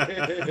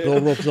 Or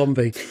Rob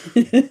Zombie.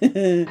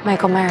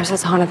 Michael Myers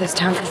has haunted this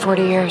town for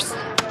 40 years.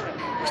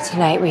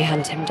 Tonight we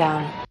hunt him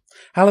down.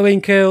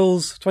 Halloween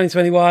Kills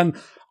 2021.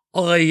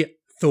 I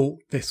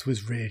thought this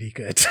was really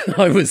good.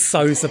 I was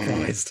so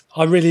surprised.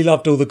 I really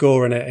loved all the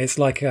gore in it. It's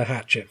like a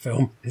Hatchet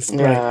film. It's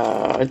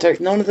great.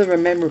 None of them are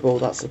memorable.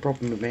 That's the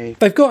problem with me.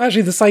 They've got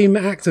actually the same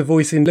actor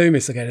voicing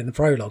Loomis again in the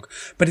prologue,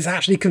 but it's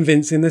actually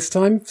convincing this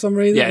time for some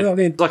reason. Yeah, I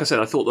mean, like I said,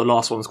 I thought the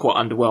last one was quite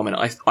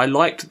underwhelming. I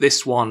liked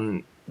this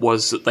one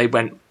was that they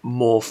went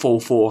more full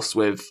force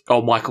with,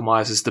 oh, Michael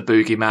Myers is the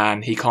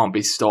boogeyman, he can't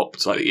be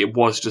stopped. Like, it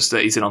was just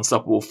that he's an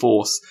unstoppable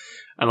force.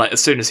 And like,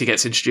 as soon as he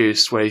gets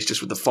introduced, where he's just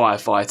with the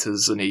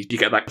firefighters and you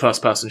get that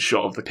first-person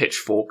shot of the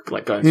pitchfork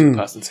like going through the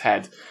person's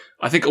head,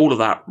 I think all of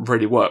that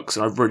really works,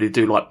 and I really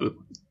do like the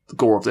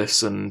gore of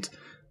this, and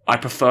I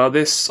prefer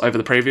this over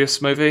the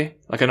previous movie.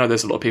 Like, I know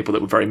there's a lot of people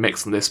that were very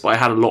mixed on this, but I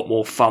had a lot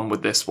more fun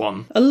with this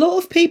one. A lot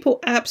of people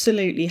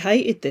absolutely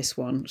hated this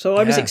one, so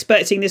I was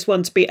expecting this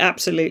one to be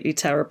absolutely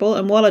terrible.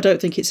 And while I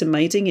don't think it's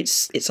amazing,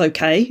 it's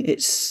okay.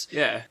 It's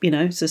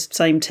it's the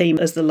same team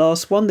as the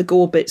last one. The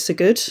gore bits are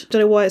good.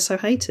 Don't know why it's so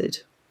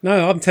hated.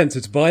 No, I'm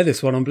tempted to buy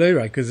this one on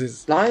Blu-ray because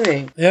it's...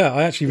 Blimey. Yeah,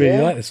 I actually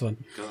really like this one.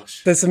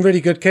 Gosh. There's some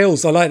really good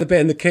kills. I like the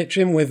bit in the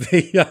kitchen with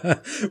the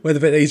bit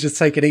that he's just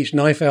taking each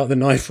knife out of the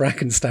knife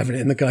rack and stabbing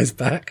it in the guy's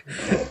back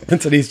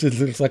until he just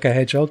looks like a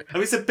hedgehog. I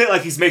mean, it's a bit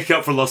like he's making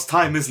up for lost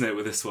time, isn't it,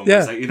 with this one?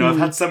 Yeah. It's like, I've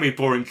had so many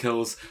boring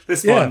kills.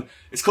 This one,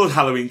 it's called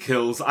Halloween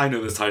Kills. I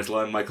know this title.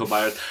 I'm Michael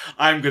Myers.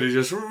 I'm going to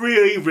just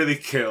really, really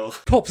kill.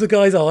 Pops the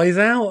guy's eyes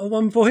out at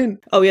one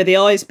point. Oh, yeah, the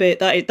eyes bit.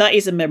 That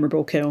is a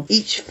memorable kill.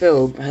 Each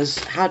film has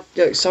had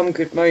some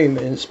good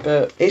moments,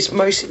 but it's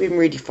mostly been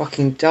really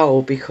fucking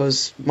dull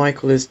because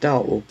Michael is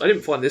dull. I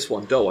didn't find this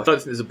one dull. I don't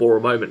think there's a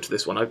boring moment to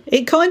this one.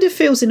 It kind of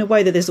feels in a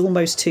way that there's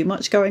almost too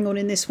much going on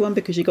in this one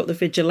because you've got the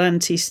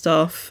vigilante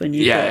stuff and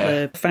you've got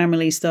the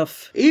family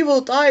stuff.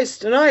 Evil dies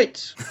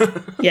tonight!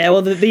 Yeah,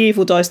 well, the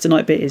Evil Dies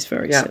Tonight bit is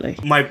very silly.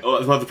 My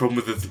other problem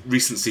with the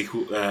recent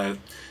sequel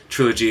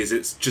trilogy is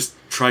it just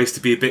tries to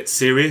be a bit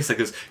serious. Like,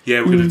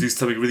 we're going to do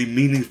something really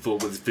meaningful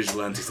with this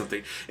vigilante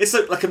something. It's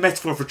like a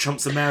metaphor for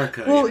Trump's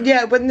America. Well,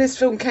 when this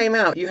film came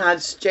out, you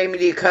had Jamie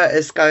Lee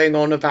Curtis going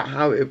on about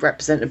how it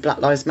represented Black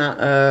Lives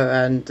Matter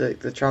and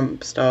the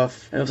Trump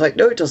stuff. And I was like,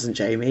 no, it doesn't,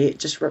 Jamie. It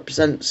just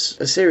represents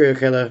a serial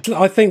killer.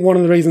 I think one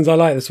of the reasons I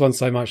like this one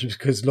so much is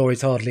because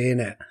Laurie's hardly in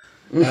it.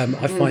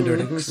 I find her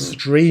an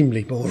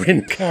extremely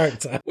boring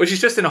character. Well, she's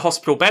just in a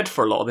hospital bed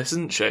for a lot of this,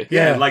 isn't she?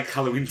 Yeah, like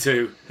Halloween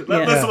 2.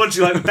 That's the one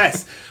you like the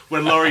best,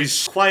 when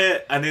Laurie's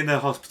quiet and in a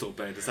hospital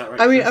bed. Is that right?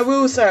 I mean, I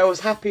will say I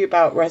was happy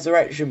about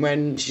Resurrection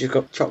when she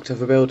got chucked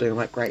off a building. I'm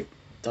like, great,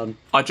 done.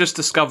 I just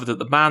discovered that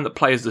the man that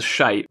plays the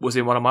Shape was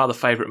in one of my other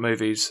favourite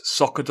movies,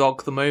 Soccer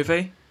Dog, the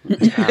movie.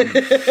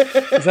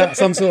 Is that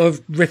some sort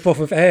of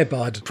rip-off of Air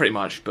Bud? Pretty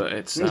much, but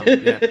it's...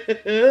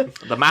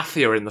 The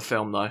Mafia in the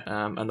film, though,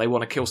 and they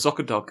want to kill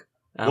Soccer Dog.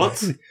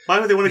 What? Why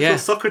would they want to kill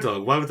Soccer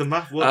Dog? Why would the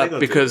Mafia?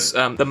 Because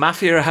the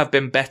Mafia have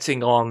been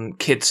betting on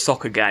kids'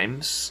 soccer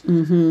games,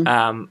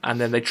 and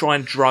then they try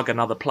and drug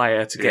another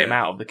player to get him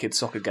out of the kids'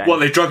 soccer game. What,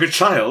 they drug a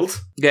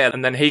child? Yeah,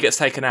 and then he gets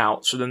taken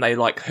out, so then they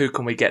who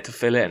can we get to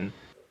fill in?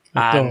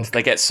 And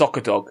they get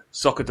Soccer Dog.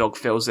 Soccer Dog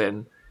fills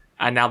in.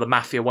 And now the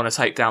Mafia want to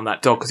take down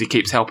that dog because he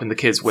keeps helping the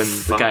kids win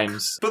the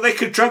games. But they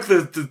could drug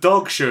the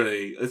dog,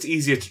 surely. It's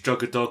easier to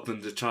drug a dog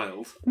than the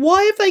child.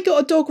 Why have they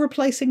got a dog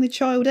replacing the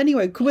child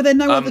anyway? Were there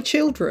no other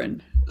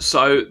children?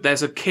 So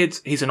there's a kid,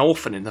 he's an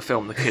orphan in the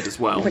film, the kid as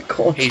well. Oh my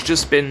God. He's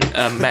just been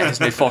met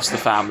his new foster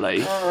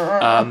family.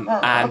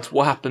 And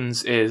what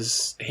happens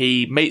is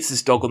he meets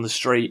this dog on the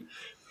street,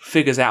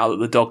 figures out that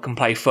the dog can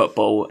play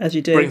football, As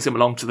you do. brings him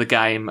along to the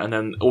game, and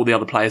then all the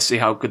other players see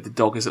how good the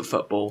dog is at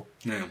football.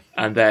 Yeah.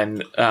 And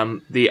then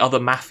the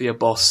other mafia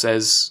boss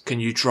says, can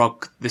you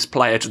drug this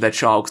player to their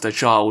child, because their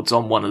child's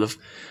on one of the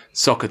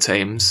soccer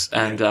teams.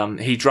 And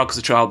he drugs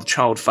the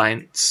child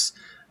faints,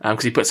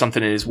 because he put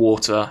something in his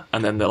water,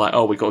 and then they're like,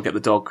 oh, we got to get the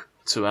dog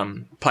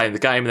to play in the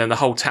game. And then the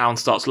whole town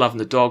starts loving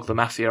the dog. The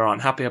mafia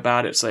aren't happy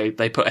about it, so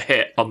they put a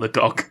hit on the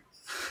dog.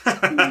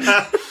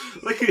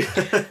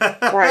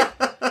 Right.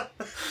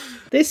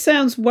 This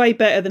sounds way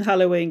better than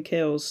Halloween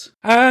Kills.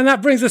 And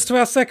that brings us to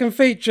our second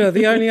feature,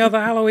 the only other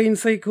Halloween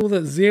sequel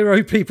that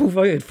 0 people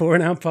voted for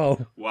in our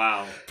poll.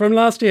 Wow. From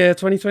last year,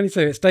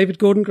 2022, it's David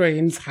Gordon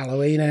Green's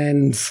Halloween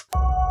Ends.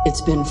 It's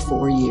been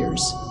 4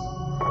 years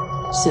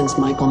since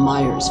Michael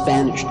Myers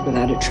vanished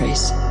without a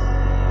trace.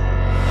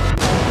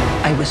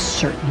 I was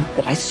certain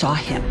that I saw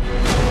him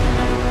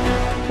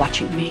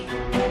watching me.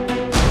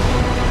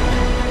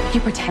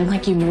 You pretend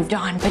like you moved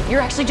on, but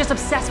you're actually just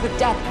obsessed with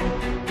death.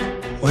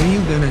 What are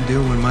you gonna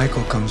do when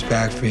Michael comes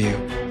back for you?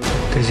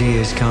 Because he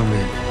is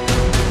coming.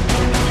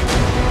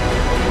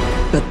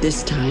 But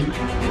this time,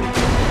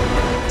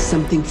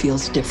 something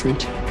feels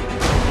different.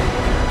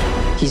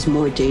 He's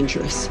more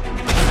dangerous.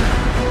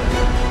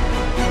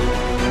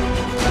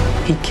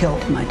 He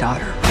killed my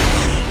daughter.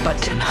 But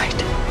tonight,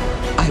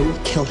 I will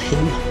kill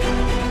him.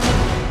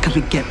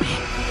 Come and get me.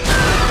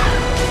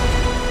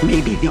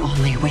 Maybe the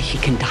only way he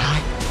can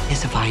die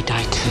is if I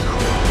die too.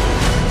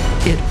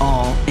 It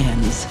all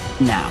ends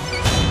now.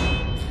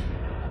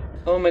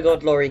 Oh my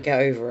God, Laurie, get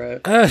over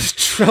it. A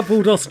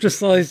troubled,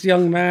 ostracised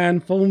young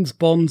man forms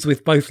bonds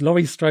with both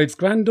Laurie Strode's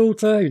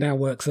granddaughter, who now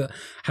works at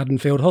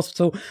Haddonfield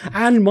Hospital,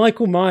 and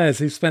Michael Myers,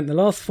 who spent the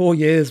last 4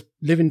 years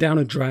living down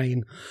a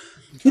drain.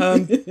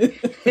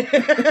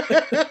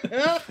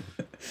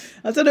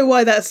 I don't know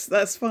why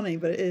that's funny,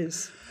 but it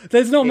is.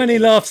 There's not many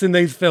laughs in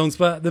these films,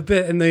 but the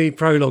bit in the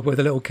prologue where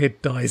the little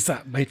kid dies,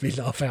 that made me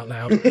laugh out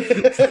loud.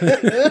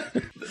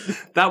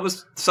 That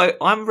was so.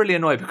 I'm really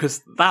annoyed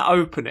because that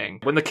opening,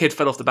 when the kid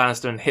fell off the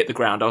banister and hit the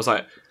ground, I was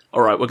like,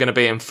 "All right, we're going to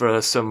be in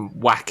for some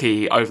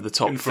wacky,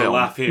 over-the-top For a film."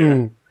 laugh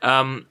here.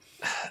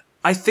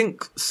 I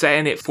think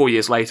setting it 4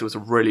 years later was a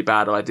really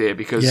bad idea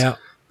because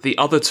the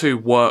other two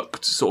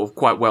worked sort of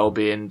quite well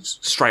being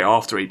straight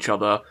after each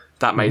other.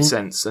 That made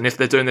sense. And if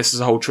they're doing this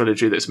as a whole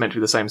trilogy that's meant to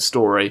be the same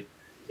story,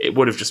 it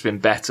would have just been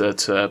better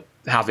to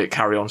have it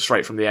carry on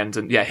straight from the end.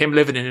 And yeah, him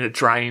living in a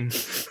drain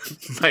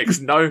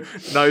makes no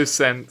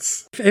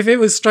sense. If it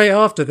was straight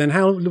after, then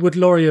how would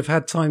Laurie have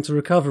had time to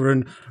recover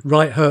and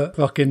write her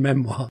fucking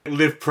memoir?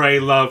 Live, pray,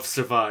 love,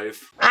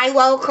 survive. I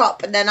woke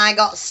up and then I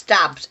got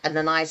stabbed and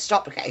then I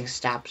stopped getting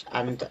stabbed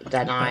and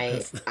then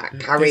I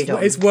carried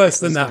on. It's worse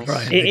than that,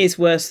 Brian. It is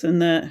worse than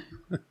that.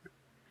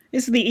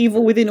 Is the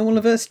evil within all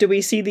of us? Do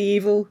we see the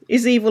evil?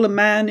 Is evil a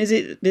man? Is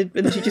it?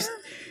 And she just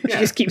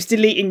keeps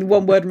deleting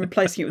one word and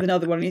replacing it with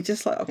another one. And you're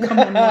just like, oh, come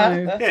on,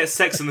 no. Yeah, it's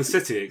Sex and the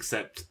City,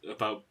 except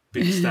about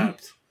being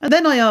stabbed. And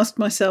then I asked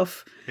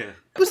myself,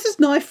 was this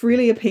knife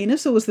really a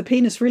penis, or was the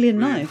penis really a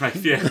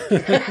knife? Yeah.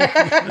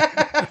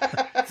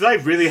 Did I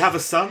really have a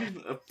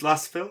son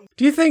last film?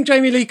 Do you think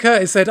Jamie Lee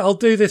Curtis said, I'll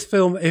do this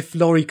film if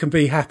Laurie can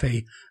be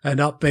happy and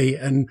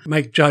upbeat and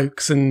make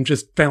jokes and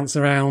just bounce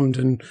around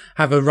and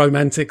have a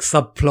romantic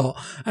subplot?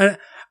 And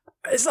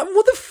it's like,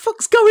 what the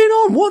fuck's going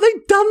on? What have they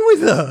done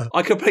with her?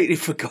 I completely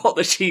forgot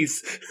that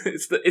she's...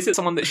 Is it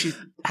someone that she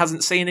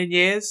hasn't seen in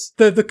years?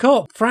 The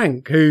cop,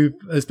 Frank, who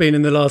has been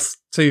in the last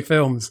 2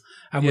 films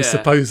and was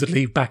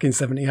supposedly back in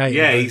 78.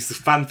 Yeah, he's the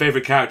fan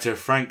favourite character,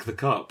 Frank the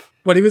cop.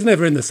 Well, he was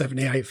never in the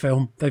 78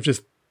 film. They've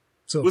just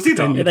sort of... Was he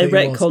not? Yeah, they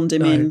retconned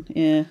him in,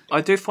 yeah.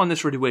 I do find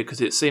this really weird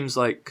because it seems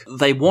like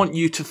they want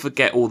you to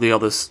forget all the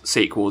other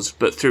sequels,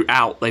 but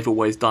throughout they've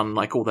always done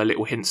like all their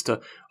little hints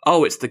to,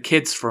 oh, it's the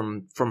kids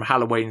from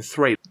Halloween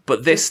 3.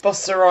 But this...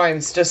 Busta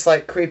Rhymes just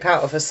like creep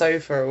out of a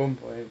sofa at one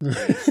point.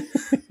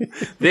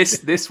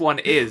 this one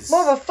is...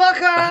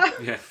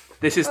 Motherfucker! Yeah.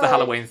 This is the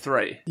Halloween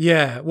 3.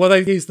 Yeah, well,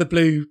 they've used the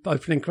blue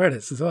opening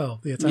credits as well.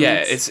 The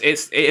Italians. Yeah,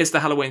 it is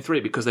the Halloween 3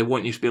 because they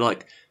want you to be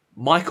like,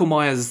 Michael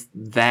Myers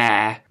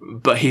there,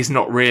 but he's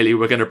not really.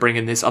 We're going to bring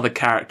in this other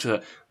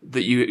character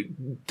that you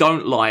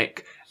don't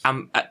like.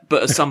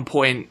 But at some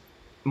point,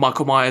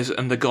 Michael Myers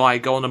and the guy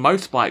go on a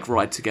motorbike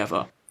ride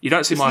together. You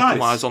don't see Michael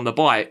Myers on the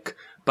bike,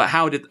 but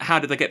how did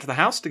they get to the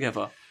house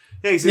together?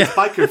 Yeah, he's in his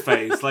biker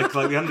phase, like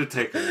The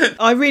Undertaker.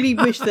 I really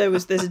wish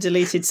there's a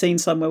deleted scene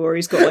somewhere where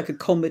he's got like a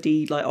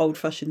comedy, like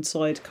old-fashioned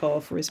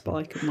sidecar for his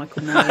bike and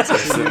Michael Myers.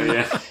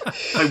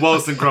 Like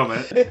Wallace and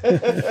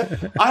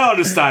Gromit. I don't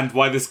understand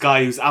why this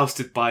guy who's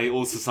ousted by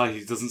all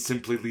society doesn't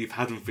simply leave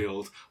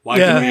Haddonfield. Why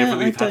didn't he ever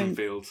leave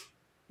Haddonfield?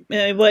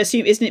 Well,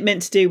 isn't it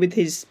meant to do with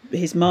his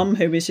mum,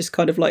 who is just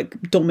kind of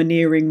like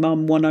domineering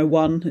mum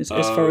 101 as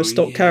far as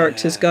stock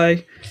characters go?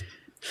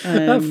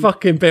 That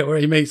fucking bit where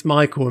he meets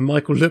Michael and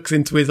Michael looks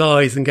into his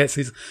eyes and gets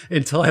his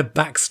entire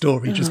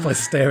backstory just by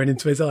staring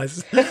into his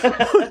eyes.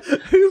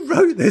 Who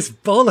wrote this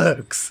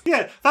bollocks?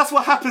 Yeah, that's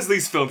what happens in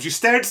these films. You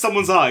stare into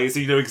someone's eyes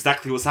and you know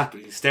exactly what's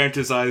happening. You stare into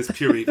his eyes,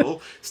 pure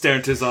evil. Stare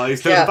into his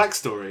eyes, know the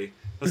backstory.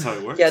 That's how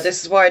it works. Yeah,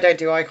 this is why I don't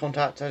do eye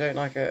contact. I don't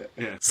like it.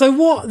 Yeah. So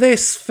what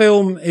this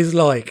film is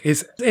like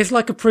is it's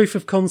like a proof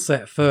of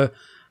concept for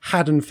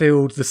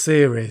Haddonfield the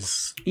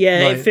series.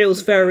 Yeah, Like- it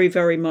feels very,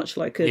 very much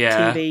like a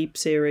Yeah. TV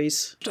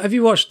series. Have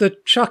you watched the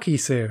Chucky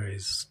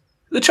series?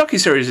 The Chucky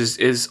series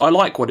is I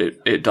like what it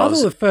I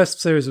does. thought the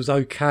first series was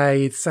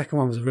okay. The second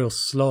one was a real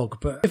slog.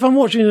 But if I'm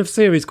watching a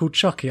series called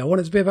Chucky, I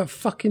want it to be about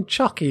fucking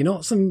Chucky,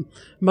 not some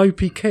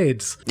mopey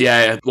kids.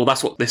 Yeah, well,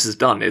 that's what this has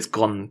done. It's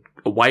gone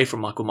away from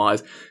Michael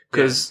Myers.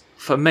 Because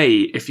for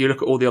me, if you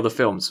look at all the other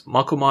films,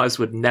 Michael Myers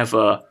would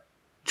never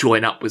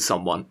join up with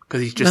someone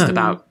because he's just No.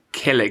 about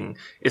killing.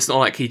 It's not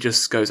like he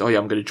just goes, oh yeah,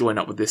 I'm going to join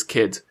up with this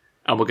kid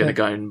and we're going to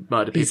go and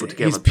murder people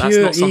together. He's That's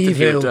pure not something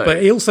he evil, would do.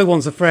 but he also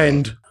wants a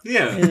friend.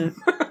 Yeah.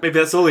 Maybe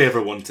that's all he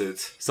ever wanted.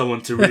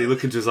 Someone to really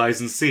look into his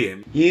eyes and see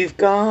him. You've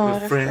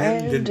got a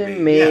friend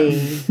in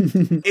me.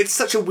 It's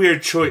such a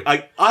weird choice.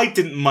 I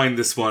didn't mind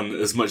this one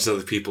as much as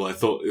other people. I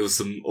thought there was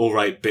some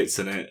alright bits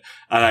in it.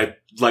 And I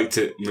liked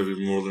it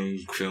maybe more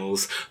than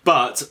Criminals.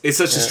 But it's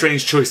such a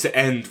strange choice to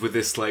end with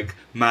this, like,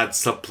 mad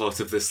subplot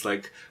of this,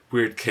 like,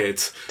 weird kid.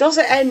 Does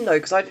it end though?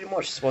 Because I didn't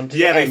watch this one. Does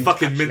Yeah, it they end,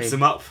 fucking actually? mince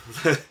him up.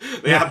 They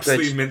Yeah,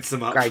 absolutely good. mince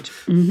him up. Great.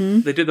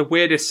 They do the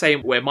weirdest scene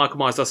where Michael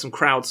Myers does some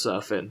crowd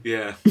surfing.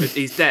 Yeah.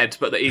 He's dead,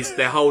 but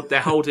they're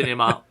holding him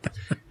up,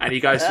 and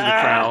he goes through the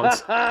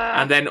crowd.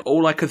 And then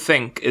all I could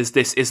think is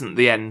this isn't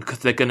the end because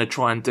they're going to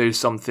try and do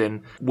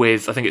something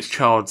with, I think it's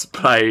Child's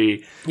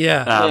Play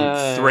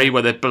 3,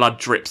 where the blood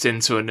drips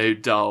into a new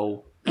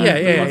doll. Yeah.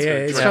 Blood's gonna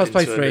It's drip Child's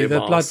Play into a 3. new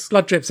The mask.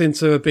 blood drips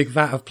into a big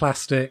vat of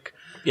plastic.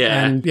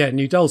 Yeah. And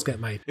new dolls get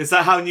made. Is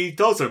that how new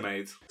dolls are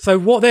made? So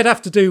what they'd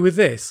have to do with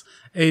this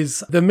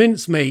is the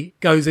mincemeat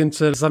goes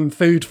into some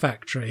food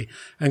factory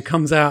and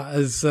comes out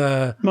as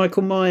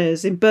Michael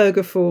Myers in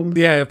burger form.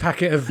 a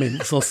packet of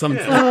mince or something,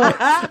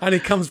 and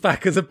it comes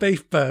back as a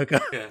beef burger.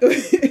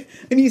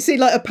 And you see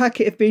like a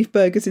packet of beef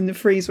burgers in the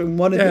freezer and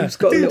one of them's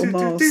got a little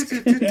mask.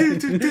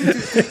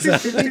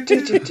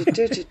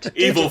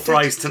 Evil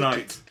fries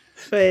tonight.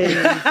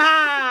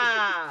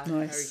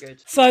 Nice. Very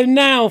good. So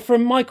now,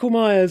 from Michael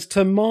Myers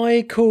to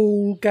my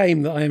cool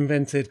game that I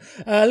invented,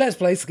 let's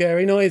play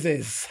Scary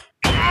Noises.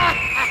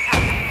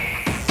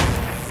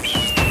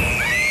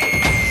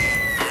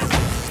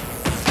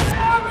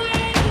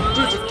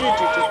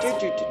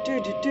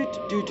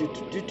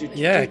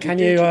 Yeah, can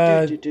you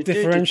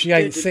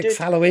differentiate 6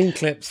 Halloween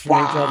clips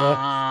from each other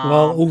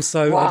while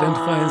also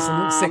identifying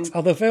some 6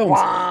 other films?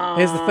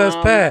 Here's the first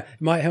pair.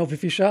 It might help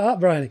if you shut up,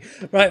 Bryony.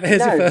 Right,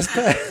 here's your first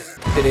pair.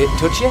 Did it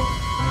touch you?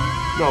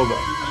 No, look.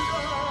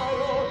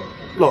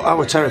 Look, I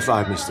was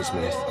terrified, Mr.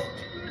 Smith.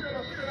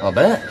 I'll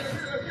bet.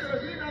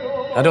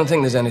 I don't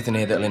think there's anything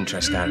here that'll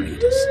interest our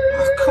readers.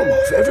 Oh, come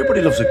off,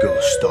 everybody loves a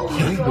ghost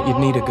story. But you'd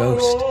need a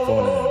ghost for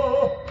one of them.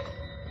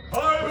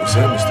 What you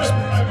say, Mr.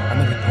 Smith? I'm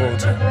a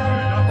reporter.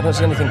 I don't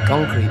see anything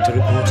concrete to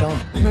report on.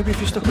 Maybe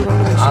if you stuck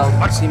around with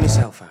I'll see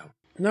myself out.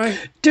 No.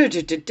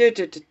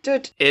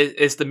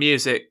 Is the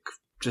music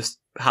just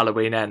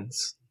Halloween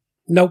Ends?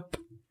 Nope.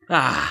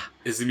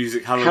 Is the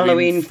music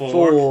Halloween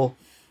 4.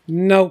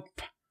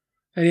 Nope.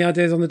 Any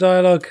ideas on the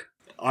dialogue?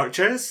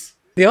 Archers?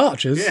 The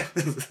Archers? Yeah,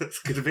 that's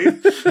good to be.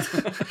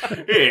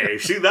 Yeah,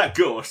 see that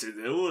ghost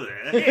in there, wasn't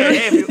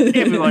it?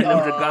 Yeah, everyone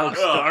knows a ghost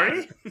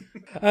story.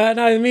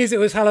 No, the music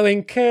was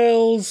Halloween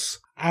Kills,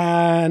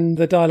 and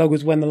the dialogue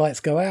was When the Lights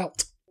Go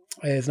Out.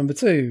 Here's number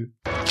 2.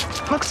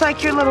 Looks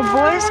like your little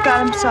boy's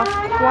got himself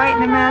quite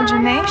an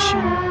imagination.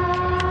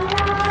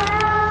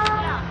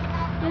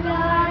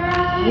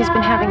 He's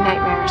been having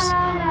nightmares.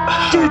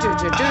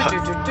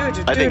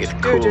 I think it's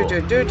cool.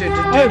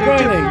 Oh,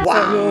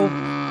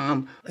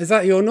 Bryony, is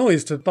that your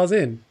noise to buzz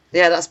in?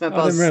 Yeah, that's my I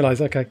buzz. didn't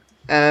realise, okay.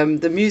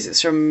 The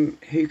music's from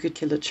Who Could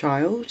Kill a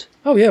Child?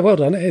 Oh, yeah, well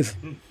done, it is.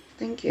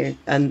 Thank you.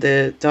 And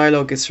the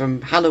dialogue is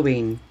from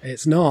Halloween.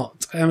 It's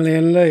not. Emily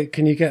and Luke,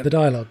 can you get the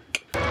dialogue?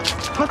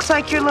 Looks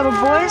like your little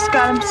boy's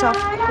got himself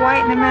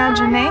quite an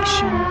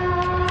imagination.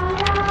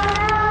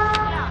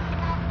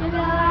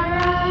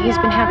 He's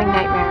been having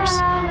nightmares.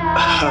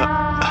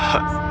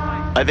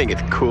 I think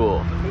it's cool.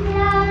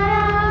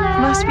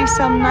 Must be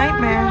some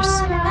nightmares.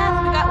 We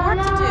got work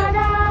to do.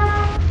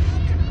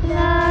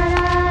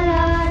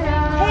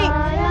 Hey,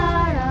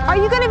 are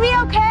you gonna be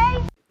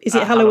okay? Is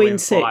it Halloween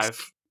 6?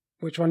 5.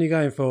 Which one are you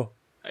going for?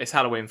 It's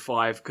Halloween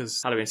 5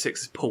 because Halloween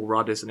 6 is Paul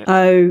Rudd, isn't it?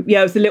 Oh, yeah,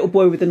 it was the little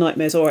boy with the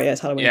nightmares. All right, yeah,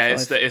 it's Halloween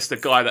 5. It's the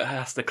guy that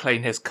has to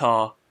clean his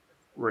car.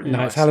 Really No,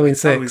 nice. it's Halloween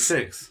 6. Halloween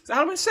 6. Is it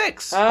Halloween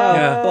 6?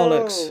 Yeah.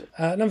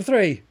 Bollocks. Number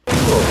 3. But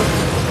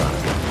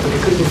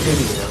it could have been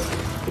Phoebe, you know.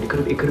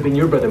 It could have been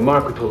your brother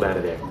Mark who pulled out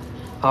of there.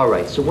 All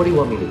right, so what do you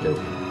want me to do?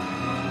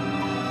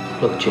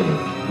 Look, Jimmy,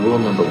 rule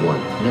number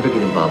 1, never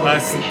get involved with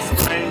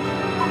patients.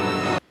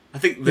 I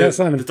think Yeah,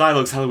 Simon. the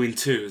dialogue's Halloween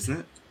 2, isn't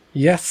it?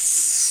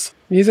 Yes.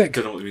 Music?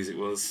 Don't know what the music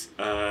was.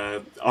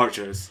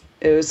 Archers.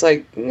 It was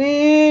like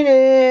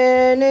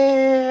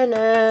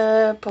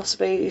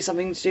possibly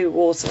something to do with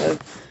water.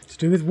 To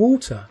do with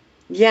water?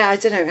 Yeah, I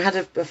don't know. It had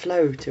a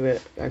flow to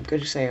it. I'm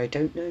going to say I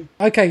don't know.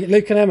 Okay,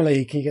 Luke and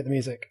Emily, can you get the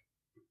music?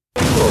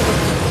 It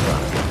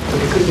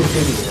could have been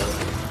Phoebe, you know.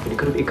 But it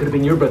could have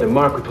been your brother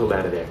Mark who pulled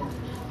out of there.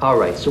 All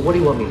right, so what do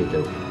you want me to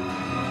do?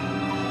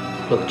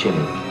 Look,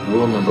 Jimmy,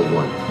 rule number 1,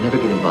 never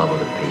get involved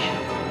with a patient.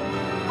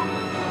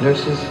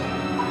 Nurses,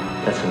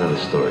 that's another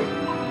story.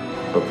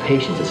 But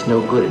patients, it's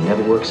no good. It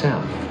never works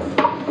out.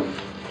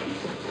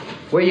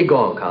 Where you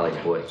going,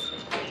 college boy?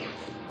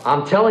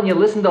 I'm telling you,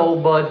 listen to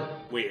old bud.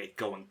 Where you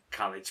going,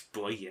 college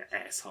boy, you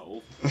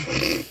asshole?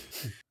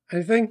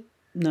 Anything?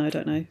 No, I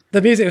don't know.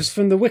 The music was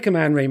from the Wicker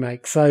Man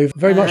remake, so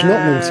very much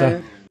not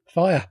water.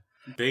 Fire.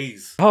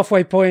 Bees.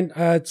 Halfway point,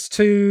 it's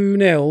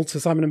 2-0 to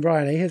Simon and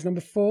Bryony. Here's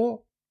number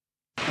 4.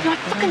 You know, I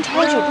fucking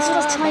told you. This is what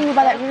I was telling you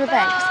about that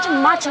riverbank. Such a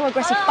macho,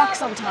 aggressive fuck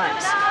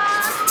sometimes.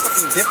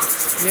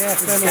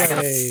 Yes,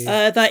 Emily.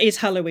 That is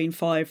Halloween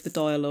 5, the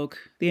dialogue.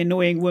 The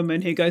annoying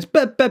woman who goes...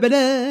 That's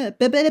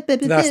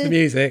the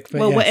music. But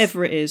well, yes.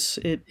 whatever it is.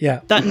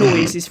 Yeah. That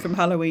noise is from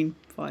Halloween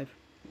 5.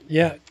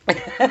 Yeah. You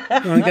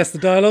want to guess the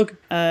dialogue?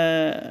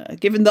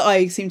 Given that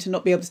I seem to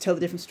not be able to tell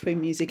the difference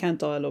between music and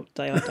dialogue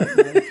today, I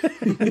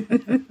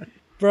don't know.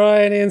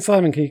 Bryony and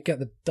Simon, can you get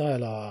the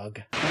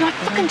dialogue? You know, I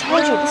fucking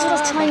told you. This is what I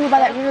was telling you about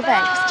that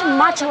riverbank. Such a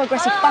macho,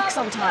 aggressive fuck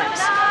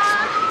sometimes.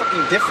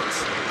 Fucking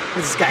difference.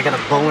 This guy got a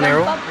bow and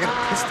arrow. I got a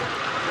pistol.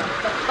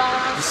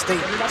 Just stay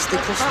close to the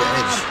edge.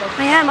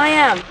 I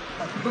am.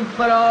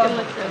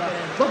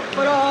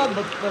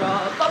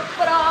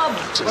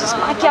 Jesus,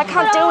 Mikey, I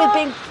can't deal with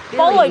being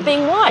followed,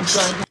 being watched.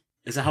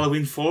 Is it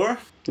Halloween 4?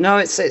 No,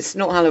 it's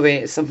not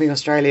Halloween. It's something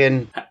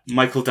Australian.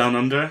 Michael Down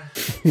Under?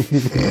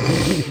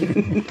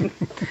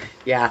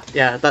 Yeah,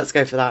 let's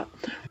go for that.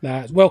 Now,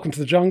 it's Welcome to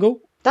the Jungle.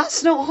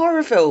 That's not a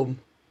horror film.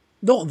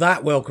 Not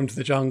that Welcome to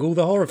the Jungle.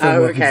 The horror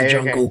film Welcome to the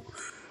Jungle.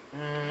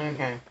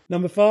 Okay.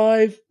 Number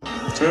 5.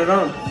 Turn it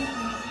on.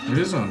 It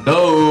is on.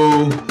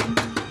 No.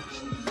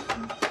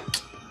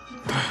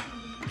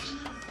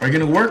 Are you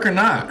gonna work or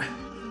not?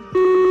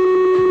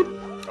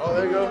 Oh,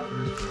 there you go.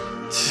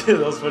 Shit,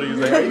 that was funny. He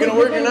was like, are you gonna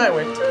work or not? I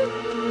went,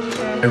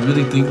 I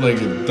really think like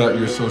it thought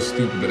you're so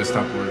stupid that it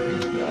stopped working.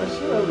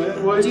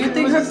 Do you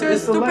think Hector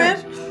is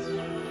stupid?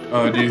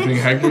 Oh, do you think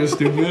Hector is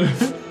stupid?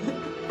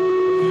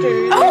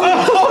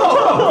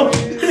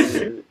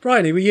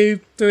 Bryony, were you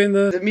doing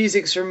the... The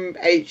music's from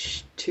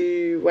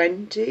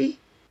H220?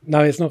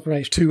 No, it's not from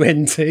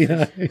H2NT,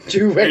 no.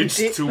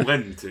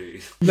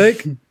 H220.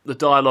 Luke? The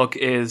dialogue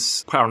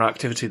is Paranormal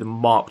Activity, the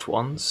marked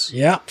ones.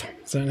 Yep,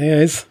 certainly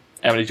is.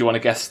 Emily, do you want to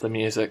guess the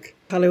music?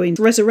 Halloween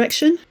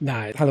Resurrection?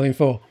 No, it's Halloween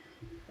 4.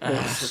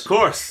 Of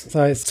course.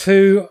 So it's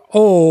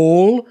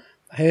 2-2.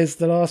 Here's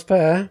the last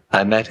pair.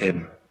 I met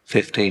him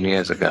 15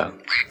 years ago.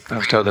 I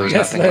was told there was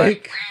Yes, nothing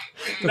Luke.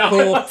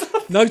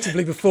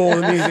 Notably before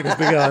the music has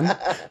begun.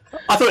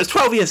 I thought it was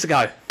 12 years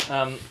ago.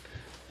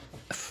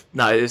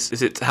 No,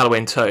 is it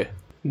Halloween 2?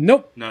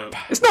 Nope. No.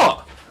 It's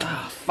not.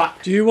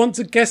 Do you want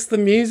to guess the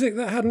music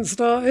that hadn't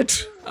started?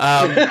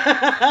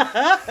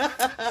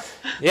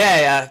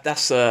 Yeah,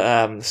 that's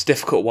a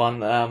difficult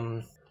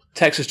one.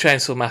 Texas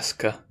Chainsaw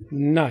Massacre.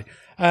 No.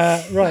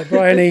 Right,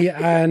 Bryony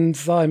and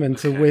Simon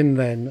to win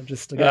then.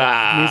 Just to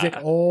get music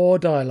or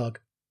dialogue.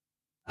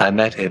 I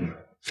met him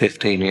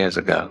 15 years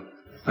ago.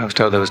 I was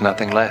told there was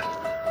nothing left.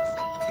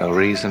 No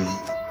reason,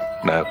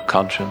 no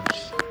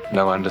conscience,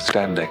 no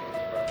understanding.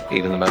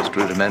 Even the most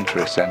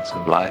rudimentary sense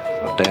of life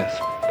or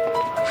death.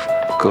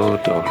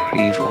 Good or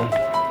evil,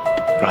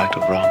 right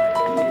or wrong.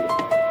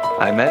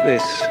 I met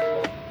this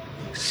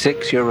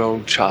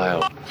 6-year-old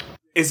child.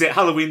 Is it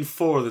Halloween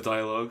 4, the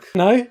dialogue?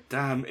 No.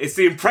 Damn, it's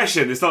the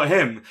impression, it's not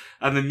him.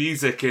 And the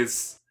music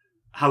is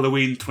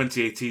Halloween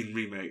 2018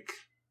 remake.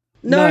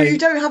 No, you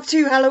don't have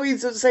two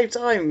Halloweens at the same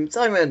time,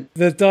 Simon.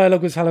 The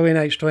dialogue was Halloween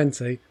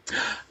H20.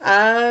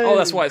 Oh,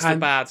 that's why it's the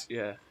bad,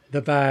 yeah.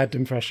 The bad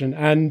impression.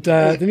 And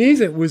the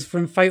music was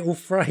from Fatal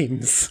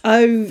Frames.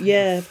 Oh,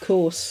 yeah, of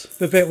course.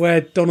 The bit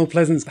where Donald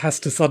Pleasance has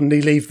to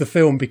suddenly leave the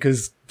film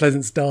because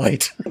Pleasance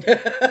died.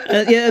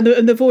 Yeah,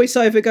 and the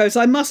voiceover goes,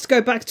 I must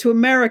go back to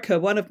America.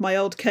 One of my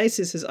old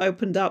cases has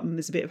opened up, and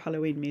there's a bit of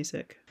Halloween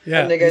music.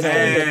 Yeah. And they go,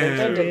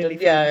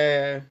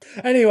 yeah.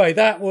 Anyway,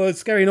 that was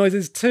Scary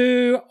Noises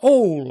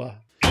 2-2.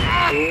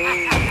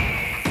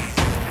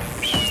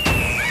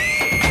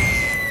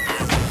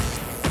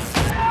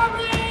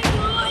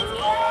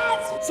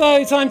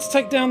 So, time to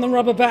take down the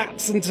rubber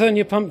bats and turn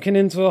your pumpkin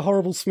into a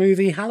horrible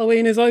smoothie.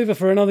 Halloween is over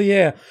for another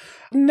year.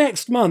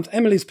 Next month,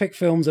 Emily's picked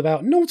films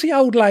about naughty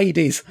old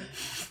ladies.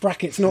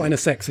 Brackets, not in a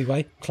sexy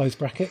way. Close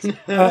brackets.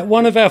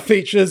 One of our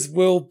features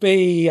will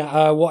be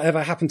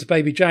Whatever Happened to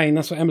Baby Jane.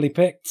 That's what Emily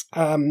picked.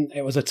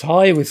 It was a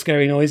tie with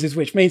Scary Noises,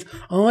 which means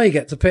I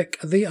get to pick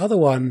the other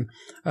one.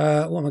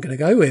 What am I going to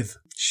go with?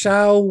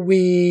 Shall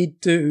we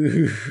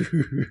do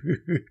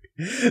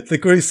The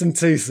Gruesome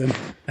Twosome?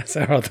 That's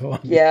our other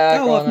one. Yeah.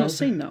 Oh, I've not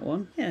seen that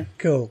one. Yeah.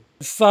 Cool.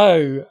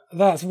 So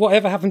that's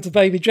Whatever Happened to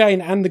Baby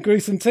Jane and The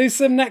Gruesome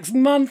Twosome next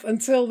month.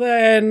 Until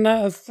then,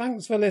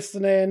 thanks for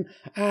listening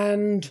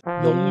and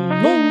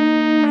long,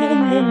 long,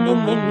 long, long,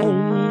 long, long,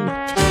 long.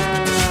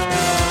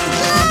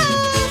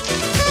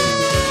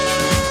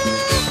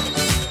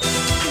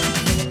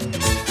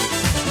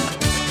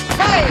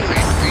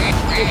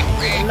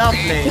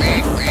 Lovely.